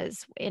doula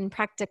does in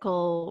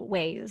practical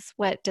ways?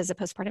 What does a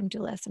postpartum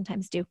doula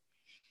sometimes do?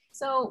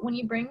 So when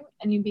you bring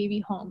a new baby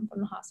home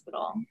from the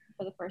hospital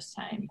for the first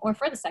time, or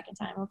for the second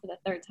time, or for the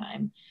third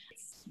time,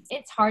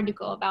 it's hard to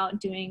go about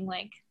doing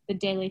the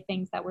daily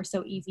things that were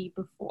so easy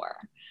before.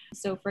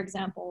 So for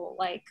example,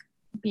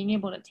 being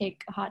able to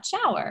take a hot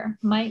shower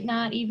might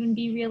not even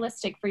be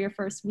realistic for your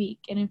first week.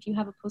 And if you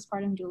have a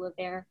postpartum doula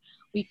there,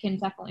 we can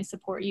definitely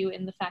support you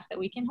in the fact that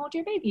we can hold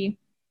your baby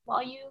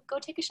while you go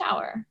take a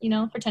shower,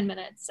 for 10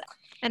 minutes.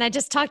 And I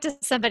just talked to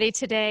somebody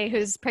today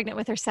who's pregnant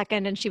with her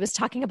second, and she was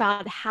talking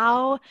about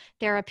how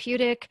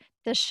therapeutic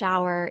the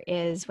shower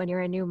is when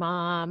you're a new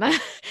mom.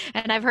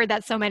 And I've heard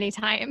that so many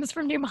times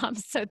from new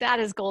moms. So that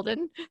is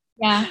golden.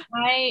 Yeah.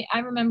 I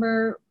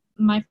remember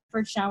my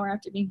first shower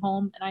after being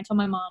home, and I told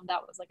my mom that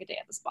was a day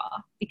at the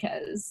spa,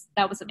 because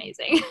that was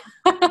amazing.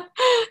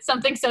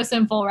 Something so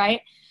simple,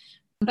 right?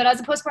 But as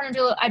a postpartum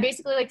doula, I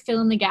basically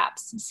fill in the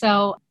gaps.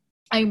 So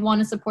I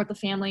want to support the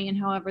family in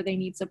however they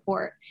need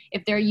support.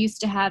 If they're used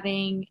to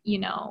having,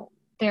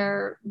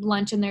 their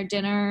lunch and their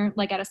dinner,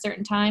 at a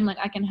certain time,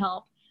 I can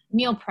help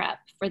meal prep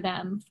for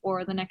them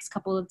for the next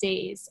couple of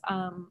days.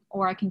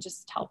 Or I can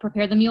just help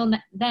prepare the meal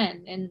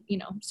then and,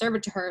 serve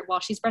it to her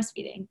while she's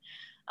breastfeeding.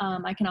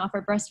 I can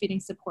offer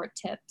breastfeeding support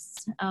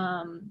tips,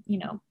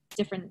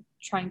 trying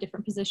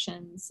different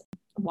positions,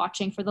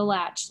 watching for the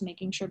latch,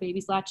 making sure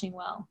baby's latching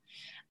well.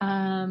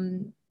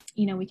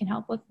 We can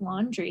help with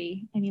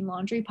laundry.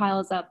 Laundry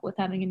piles up with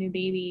having a new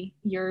baby,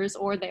 yours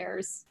or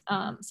theirs.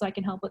 So I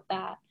can help with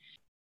that.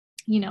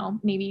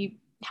 Maybe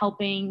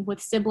helping with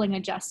sibling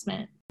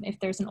adjustment. If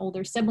there's an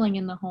older sibling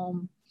in the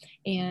home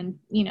and,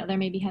 they're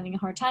maybe having a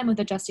hard time with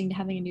adjusting to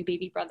having a new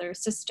baby brother or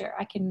sister,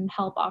 I can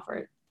help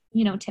offer,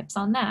 tips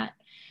on that.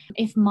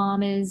 If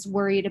mom is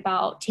worried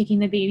about taking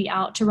the baby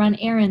out to run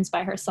errands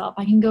by herself,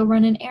 I can go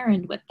run an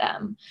errand with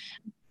them.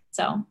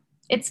 So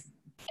it's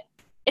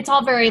it's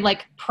all very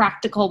like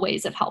practical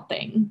ways of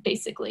helping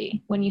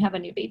basically when you have a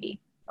new baby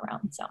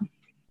around. So.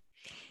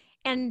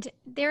 And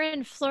they're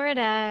in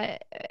Florida,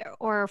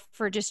 or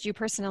for just you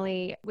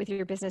personally with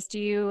your business,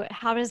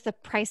 how does the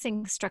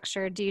pricing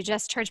structure? Do you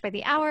just charge by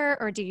the hour,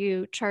 or do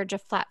you charge a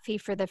flat fee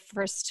for the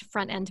first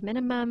front end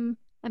minimum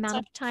amount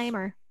of time,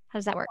 or how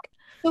does that work?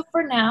 So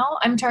for now,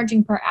 I'm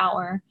charging per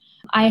hour.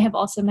 I have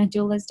also met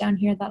doulas down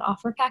here that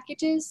offer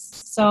packages.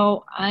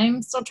 So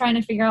I'm still trying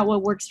to figure out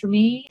what works for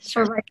me.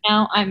 Sure. For right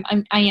now,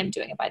 I am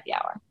doing it by the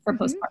hour for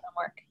postpartum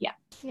work. Yeah.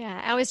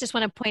 Yeah. I always just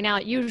want to point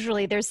out,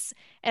 usually there's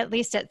at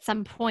least at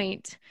some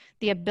point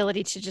the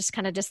ability to just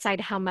kind of decide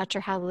how much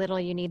or how little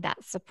you need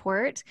that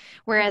support.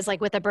 Whereas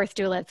like with a birth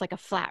doula, it's like a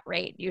flat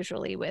rate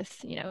usually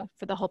with,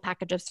 for the whole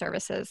package of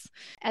services.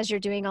 As you're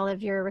doing all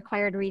of your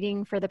required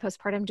reading for the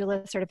postpartum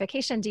doula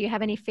certification, do you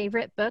have any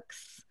favorite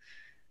books?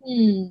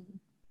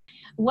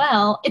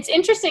 Well, it's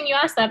interesting you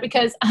asked that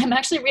because I'm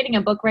actually reading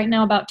a book right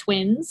now about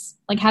twins,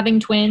 like having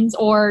twins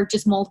or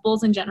just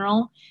multiples in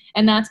general.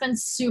 And that's been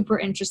super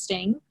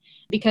interesting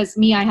because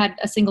I had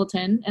a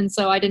singleton. And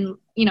so I didn't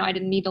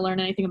need to learn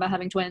anything about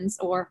having twins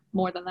or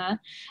more than that.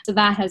 So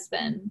that has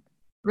been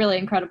really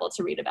incredible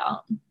to read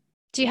about.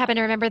 Do you happen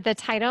to remember the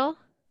title?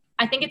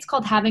 I think it's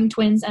called Having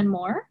Twins and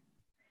More.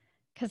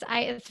 Because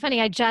it's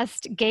funny, I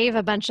just gave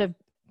a bunch of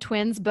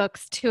twins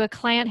books to a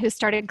client who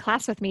started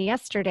class with me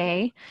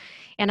yesterday.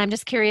 And I'm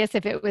just curious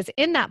if it was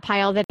in that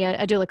pile that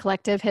a doula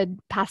collective had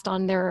passed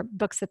on their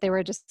books that they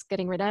were just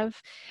getting rid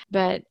of.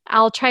 But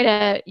I'll try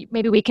to,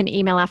 maybe we can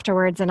email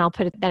afterwards and I'll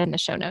put that in the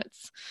show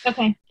notes.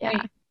 Okay. Yeah.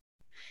 Great.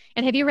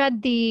 And have you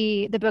read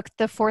the book,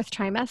 The Fourth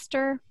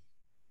Trimester?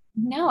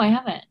 No, I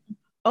haven't.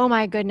 Oh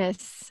my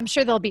goodness. I'm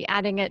sure they'll be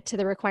adding it to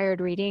the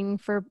required reading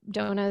for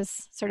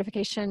DONA's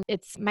certification.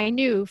 It's my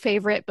new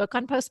favorite book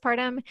on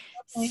postpartum.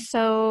 Okay.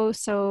 So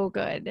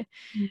good.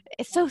 Mm-hmm.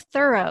 It's so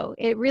thorough.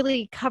 It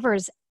really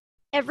covers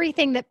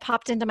everything that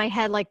popped into my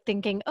head, like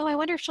thinking, oh, I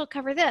wonder if she'll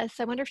cover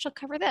this. I wonder if she'll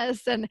cover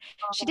this. And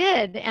she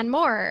did, and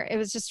more. It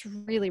was just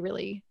really,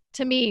 really,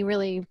 to me,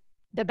 really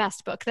the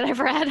best book that I've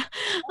read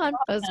on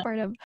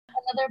postpartum.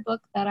 Another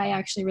book that I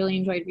actually really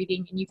enjoyed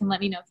reading, and you can let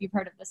me know if you've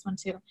heard of this one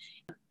too.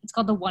 It's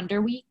called The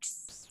Wonder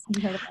Weeks.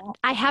 Have you heard of that?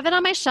 I have it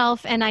on my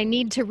shelf and I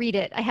need to read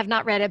it. I have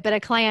not read it, but a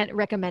client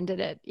recommended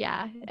it.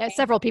 Yeah. Okay.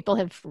 Several people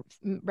have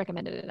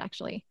recommended it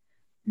actually.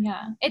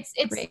 Yeah. It's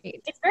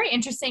very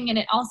interesting, and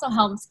it also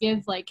helps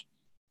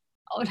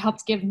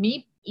give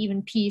me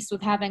even peace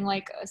with having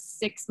like a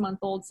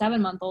 6-month-old,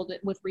 7-month-old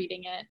with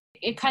reading it.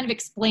 It kind of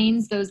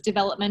explains those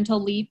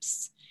developmental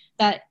leaps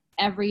that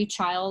every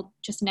child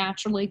just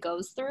naturally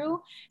goes through.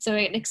 So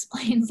it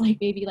explains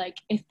maybe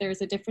if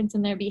there's a difference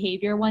in their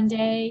behavior one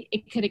day,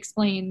 it could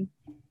explain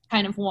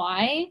kind of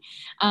why.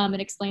 It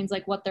explains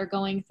what they're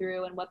going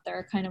through and what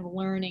they're kind of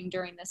learning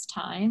during this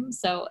time.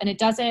 So, and it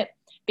does it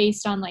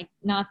based on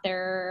not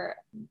their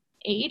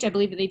age. I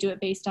believe that they do it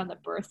based on the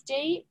birth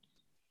date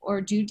or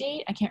due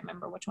date. I can't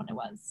remember which one it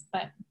was,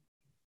 but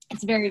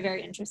it's very,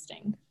 very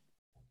interesting.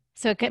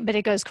 So, but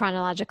it goes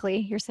chronologically,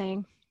 you're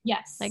saying?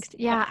 Yes.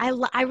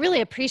 I really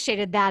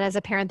appreciated that as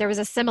a parent. There was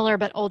a similar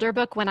but older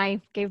book when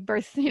I gave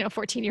birth,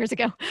 14 years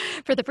ago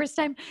for the first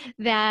time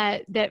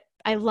that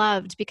I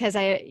loved because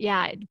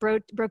it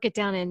broke it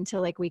down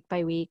into week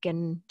by week,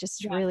 and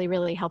just really,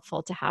 really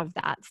helpful to have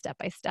that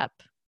step-by-step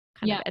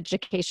kind of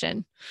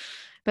education,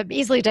 but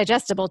easily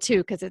digestible too,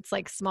 because it's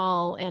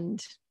small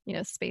and,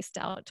 spaced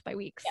out by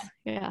weeks.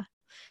 Yeah.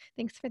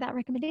 Thanks for that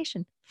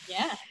recommendation.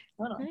 Yeah.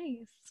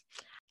 Totally.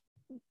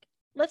 Nice.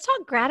 Let's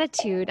talk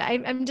gratitude.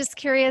 I'm just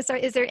curious,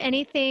 is there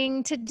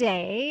anything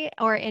today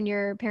or in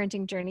your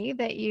parenting journey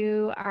that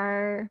you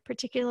are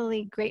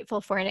particularly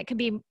grateful for? And it can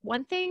be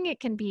one thing,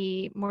 it can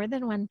be more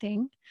than one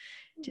thing.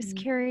 Just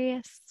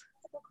curious.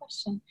 That's a good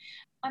question.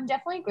 I'm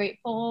definitely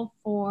grateful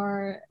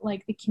for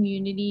the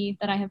community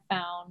that I have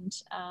found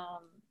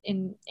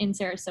in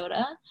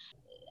Sarasota.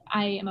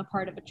 I am a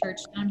part of a church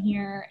down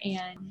here,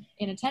 and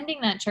in attending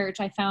that church,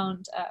 I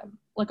found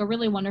a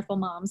really wonderful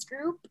moms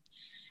group.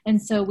 And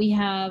so we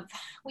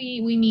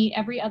meet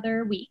every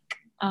other week,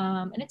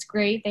 and it's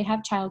great. They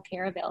have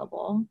childcare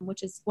available,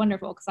 which is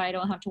wonderful because I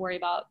don't have to worry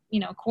about,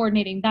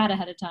 coordinating that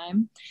ahead of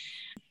time.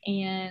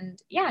 And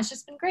yeah, it's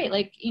just been great.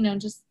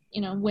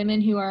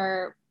 Women who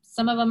are,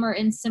 some of them are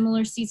in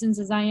similar seasons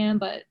as I am,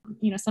 but,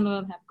 some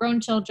of them have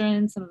grown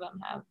children, some of them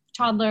have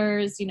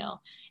toddlers,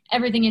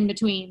 everything in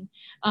between.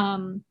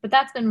 But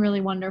that's been really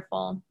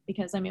wonderful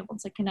because I'm able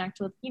to connect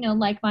with,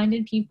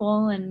 like-minded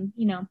people and,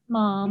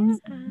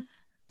 moms. Yeah. And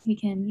we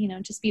can,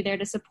 just be there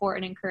to support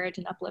and encourage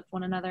and uplift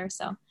one another.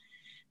 So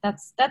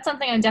that's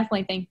something I'm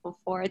definitely thankful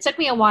for. It took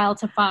me a while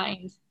to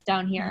find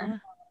down here,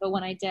 but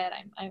when I did,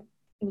 it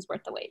was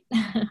worth the wait.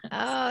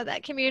 Oh,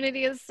 that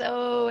community is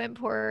so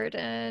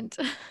important.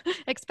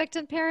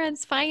 Expectant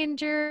parents, find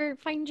your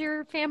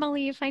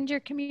family, find your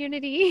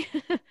community.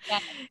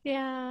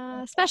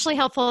 Yeah. Especially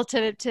helpful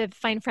to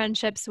find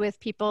friendships with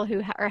people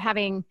who are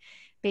having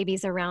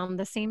babies around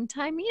the same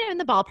time, in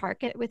the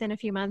ballpark within a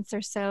few months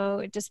or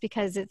so, just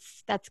because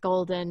that's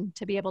golden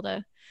to be able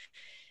to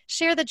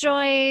share the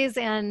joys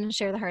and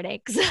share the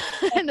heartaches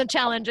and the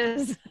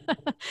challenges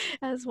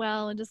as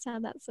well, and just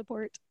have that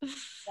support.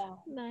 Yeah.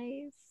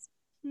 Nice.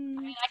 I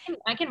mean,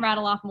 I can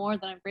rattle off more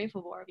than I'm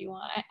grateful for if you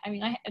want. I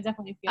mean, I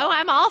definitely feel. Oh,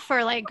 I'm all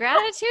for like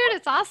gratitude.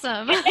 It's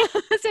awesome.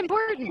 It's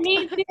important.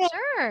 Me too.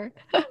 Sure.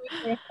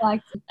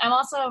 I'm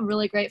also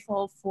really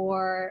grateful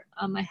for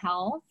my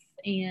health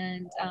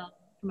and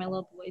for my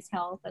little boy's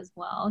health as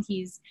well.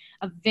 He's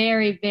a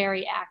very,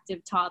 very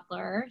active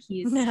toddler.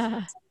 He's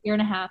a year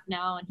and a half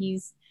now, and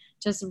he's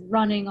just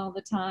running all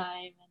the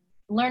time and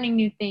learning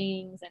new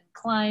things and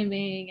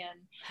climbing and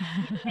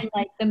in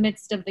like the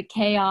midst of the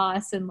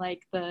chaos and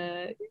like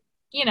the,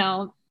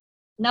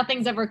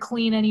 nothing's ever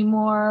clean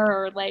anymore,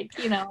 or like,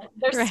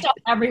 there's stuff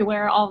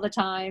everywhere all the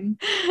time.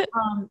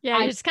 Yeah,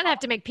 you just kind of have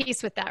to make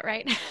peace with that,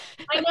 right?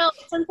 I know.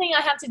 Something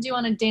I have to do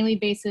on a daily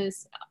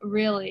basis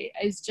really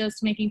is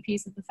just making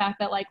peace with the fact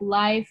that like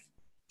life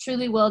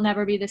truly will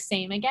never be the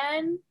same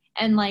again.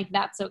 And like,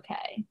 that's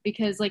okay,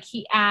 because like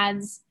he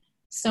adds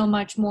so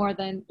much more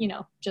than,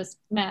 just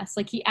mess.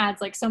 Like he adds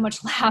like so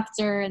much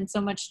laughter and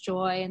so much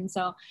joy. And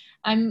so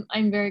I'm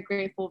very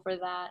grateful for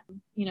that,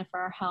 for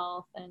our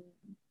health and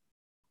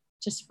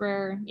just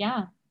for,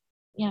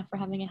 for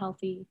having a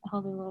healthy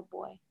little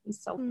boy.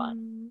 He's so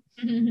fun.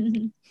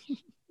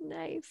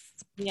 Nice.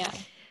 Yeah.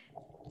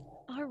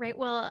 All right.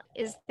 Well,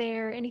 is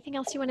there anything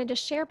else you wanted to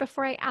share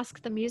before I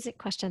ask the music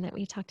question that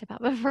we talked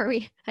about before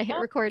I hit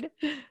record?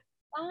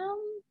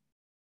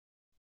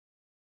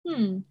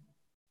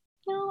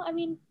 No, I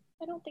mean,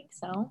 I don't think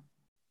so.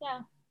 Yeah.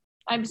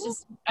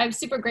 I'm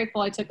super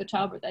grateful I took the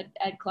childbirth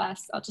ed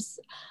class. I'll just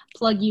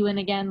plug you in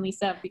again,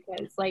 Lisa,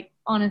 because like,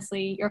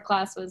 honestly, your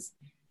class was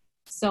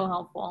so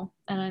helpful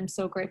and I'm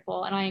so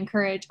grateful. And I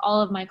encourage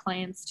all of my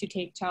clients to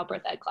take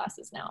childbirth ed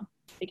classes now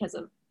because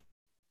of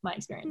my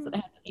experience that I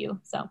had with you.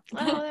 So.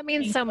 Oh, that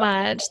means so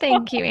much.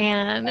 Thank you,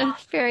 Anne.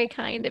 Very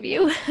kind of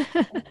you.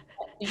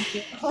 Thank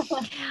you.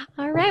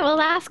 All right. Well,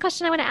 last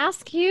question I want to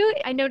ask you.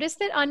 I noticed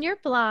that on your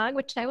blog,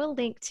 which I will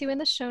link to in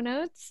the show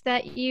notes,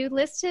 that you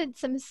listed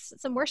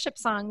some worship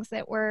songs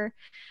that were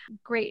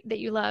great that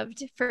you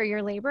loved for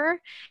your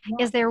labor.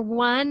 Yeah. Is there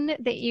one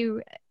that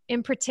you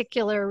in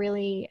particular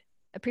really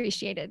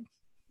appreciated?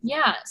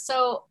 Yeah.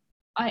 So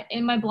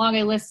in my blog,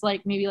 I list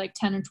like maybe like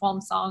 10 or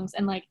 12 songs.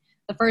 And like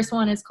the first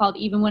one is called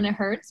Even When It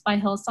Hurts by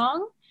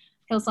Hillsong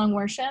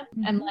Worship.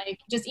 Mm-hmm. And like,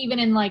 just even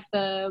in like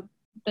the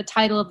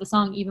title of the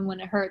song, Even When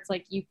It Hurts,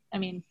 like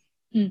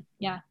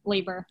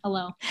labor,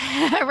 hello.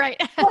 Right.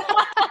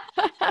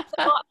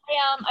 So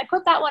I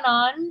put that one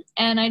on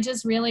and I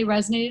just really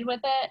resonated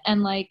with it.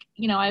 And like,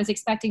 I was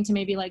expecting to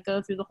maybe like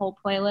go through the whole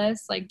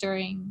playlist, like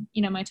during,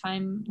 my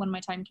time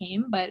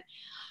came, but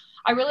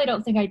I really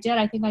don't think I did.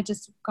 I think I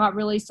just got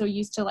really so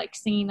used to like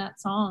singing that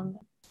song.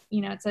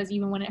 It says,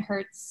 even when it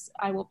hurts,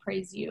 I will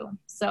praise you.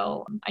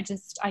 So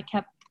I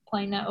kept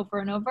playing that over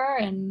and over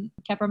and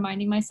kept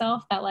reminding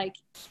myself that like,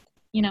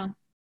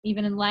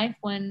 even in life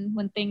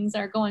when things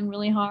are going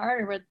really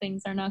hard or when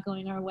things are not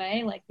going our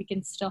way, like we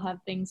can still have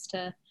things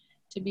to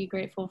be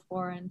grateful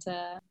for and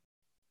to,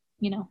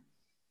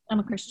 I'm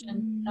a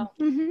Christian. So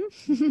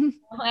mm-hmm.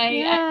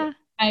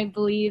 I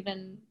believe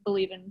in,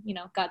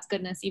 God's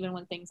goodness, even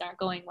when things aren't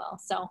going well.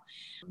 So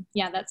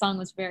that song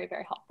was very,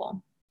 very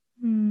helpful.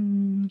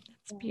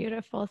 That's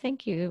beautiful.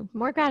 Thank you.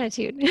 More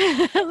gratitude.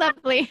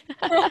 Lovely.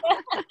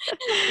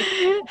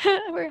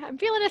 I'm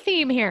feeling a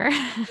theme here.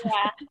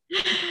 Yeah.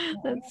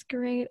 That's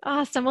great.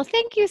 Awesome. Well,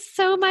 thank you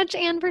so much,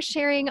 Anne, for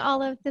sharing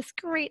all of this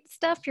great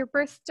stuff, your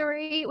birth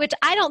story, which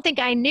I don't think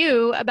I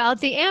knew about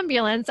the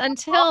ambulance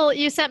until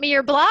you sent me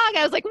your blog.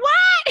 I was like,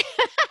 what?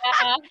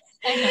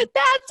 Yeah,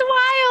 that's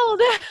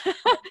wild.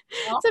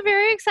 It's a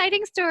very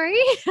exciting story.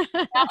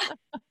 Yeah.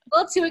 A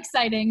little too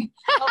exciting.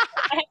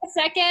 I have a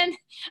second.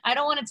 I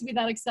don't want it to be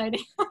that exciting.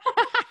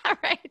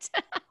 Right.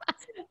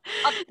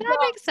 That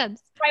makes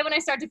sense. Right when I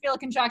start to feel a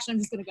contraction, I'm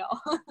just going to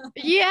go.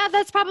 Yeah,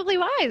 that's probably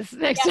wise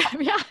next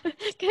time. Yeah.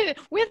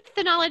 With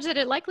the knowledge that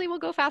it likely will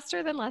go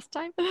faster than last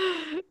time.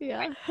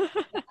 Yeah.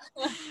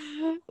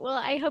 Well,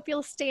 I hope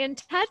you'll stay in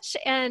touch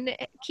and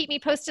keep me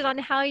posted on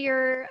how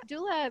your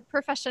doula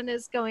profession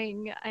is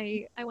going.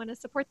 I want to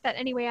support that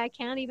any way I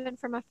can, even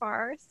from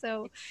afar.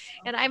 So,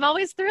 and I'm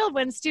always thrilled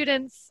when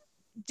students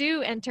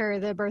do enter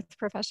the birth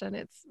profession.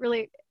 It's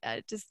really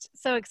just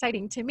so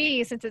exciting to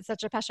me. Since it's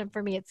such a passion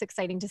for me, it's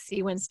exciting to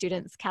see when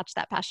students catch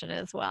that passion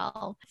as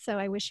well. So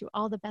I wish you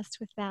all the best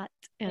with that,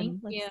 and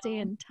let's stay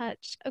in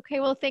touch. Okay,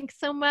 well, thanks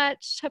so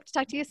much. Hope to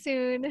talk to you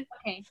soon.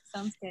 Okay,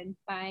 sounds good.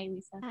 Bye,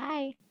 Lisa.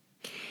 Bye.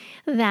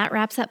 That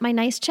wraps up my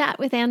nice chat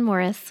with Anne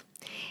Morris.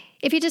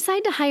 If you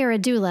decide to hire a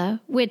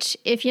doula, which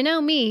if you know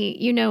me,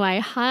 you know I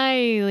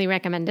highly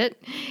recommend it,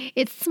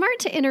 it's smart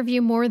to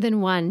interview more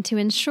than one to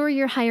ensure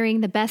you're hiring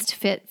the best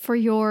fit for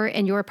your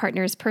and your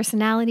partner's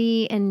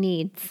personality and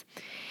needs.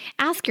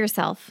 Ask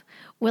yourself,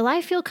 will I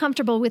feel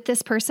comfortable with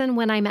this person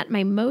when I'm at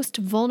my most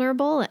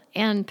vulnerable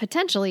and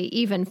potentially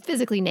even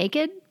physically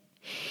naked?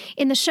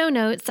 In the show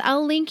notes,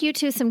 I'll link you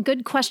to some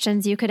good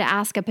questions you could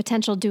ask a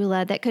potential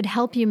doula that could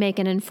help you make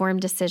an informed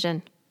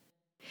decision.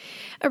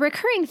 A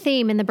recurring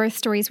theme in the birth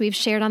stories we've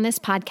shared on this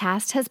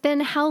podcast has been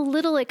how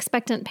little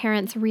expectant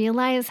parents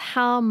realize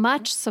how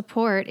much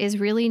support is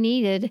really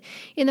needed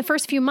in the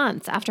first few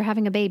months after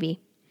having a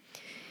baby.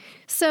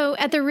 So,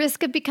 at the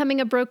risk of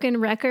becoming a broken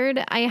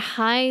record, I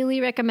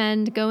highly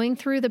recommend going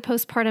through the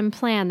postpartum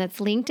plan that's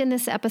linked in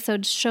this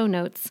episode's show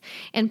notes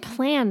and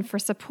plan for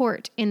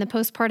support in the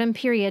postpartum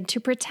period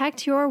to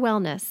protect your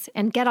wellness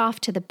and get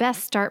off to the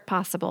best start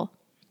possible.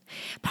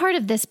 Part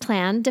of this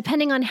plan,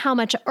 depending on how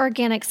much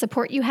organic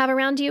support you have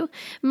around you,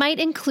 might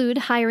include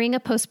hiring a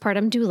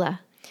postpartum doula.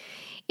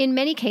 In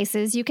many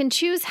cases, you can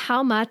choose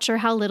how much or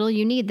how little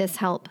you need this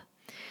help.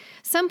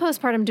 Some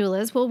postpartum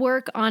doulas will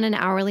work on an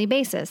hourly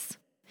basis.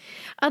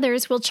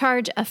 Others will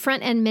charge a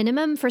front-end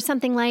minimum for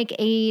something like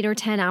 8 or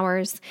 10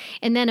 hours,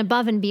 and then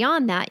above and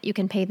beyond that, you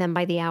can pay them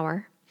by the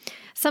hour.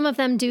 Some of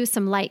them do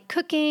some light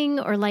cooking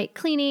or light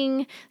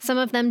cleaning. Some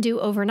of them do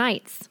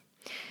overnights.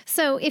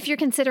 So if you're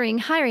considering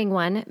hiring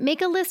one,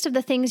 make a list of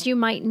the things you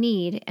might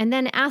need and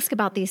then ask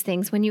about these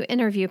things when you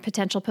interview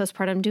potential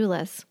postpartum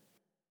doulas.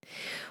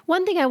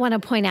 One thing I want to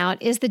point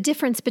out is the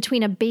difference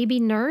between a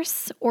baby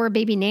nurse or a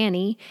baby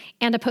nanny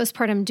and a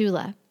postpartum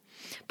doula.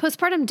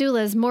 Postpartum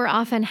doulas more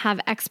often have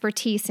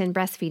expertise in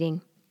breastfeeding.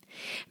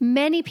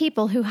 Many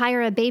people who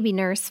hire a baby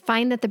nurse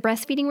find that the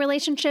breastfeeding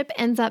relationship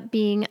ends up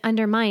being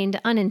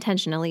undermined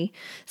unintentionally.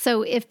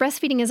 So if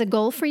breastfeeding is a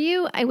goal for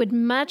you, I would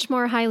much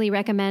more highly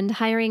recommend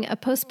hiring a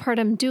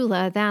postpartum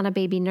doula than a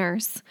baby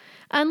nurse,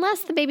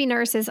 unless the baby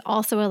nurse is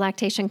also a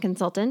lactation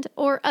consultant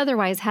or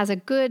otherwise has a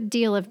good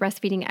deal of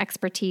breastfeeding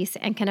expertise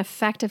and can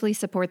effectively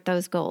support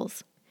those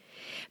goals.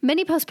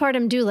 Many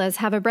postpartum doulas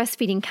have a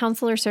breastfeeding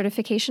counselor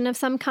certification of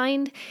some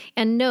kind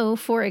and know,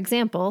 for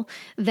example,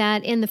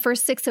 that in the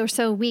first 6 or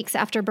so weeks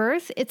after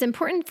birth, it's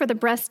important for the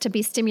breast to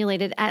be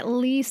stimulated at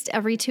least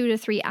every 2 to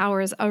 3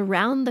 hours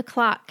around the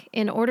clock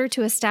in order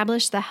to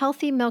establish the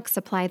healthy milk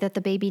supply that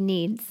the baby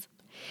needs.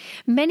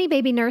 Many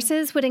baby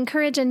nurses would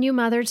encourage a new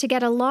mother to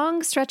get a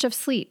long stretch of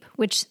sleep,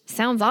 which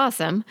sounds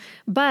awesome,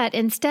 but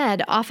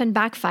instead often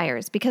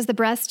backfires because the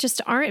breasts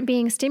just aren't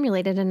being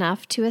stimulated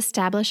enough to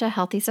establish a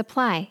healthy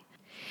supply.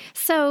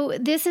 So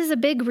this is a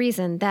big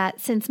reason that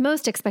since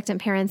most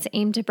expectant parents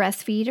aim to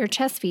breastfeed or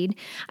chest feed,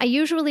 I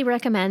usually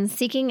recommend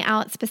seeking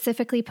out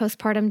specifically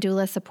postpartum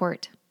doula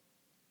support.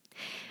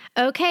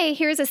 Okay,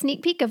 here's a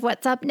sneak peek of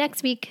what's up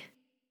next week.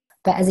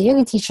 But as a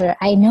yoga teacher,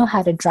 I know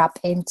how to drop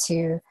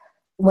into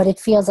what it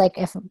feels like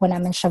when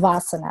I'm in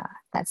Shavasana,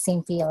 that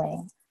same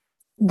feeling.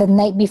 The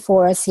night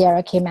before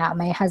Sierra came out,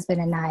 my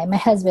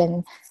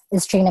husband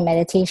is trained in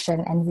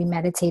meditation, and we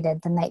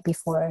meditated the night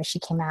before she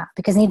came out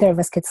because neither of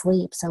us could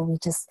sleep. So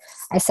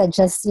I said,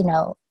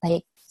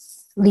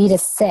 lead a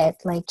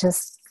sit,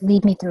 just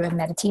lead me through a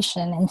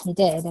meditation. And he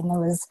did. And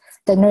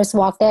the nurse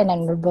walked in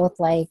and we're both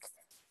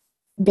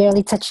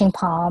barely touching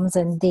palms,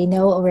 and they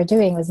know what we're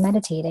doing was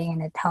meditating.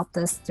 And it helped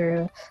us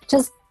through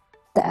just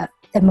the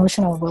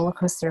emotional roller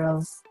coaster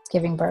of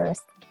giving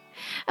birth.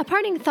 A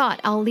parting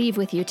thought I'll leave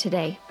with you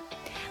today.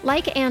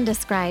 Like Anne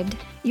described,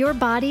 your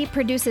body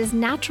produces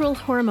natural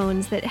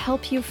hormones that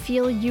help you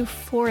feel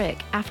euphoric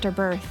after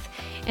birth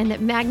and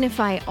that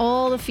magnify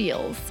all the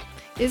feels.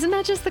 Isn't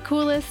that just the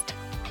coolest?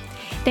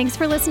 Thanks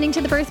for listening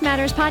to the Birth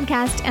Matters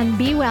podcast, and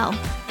be well.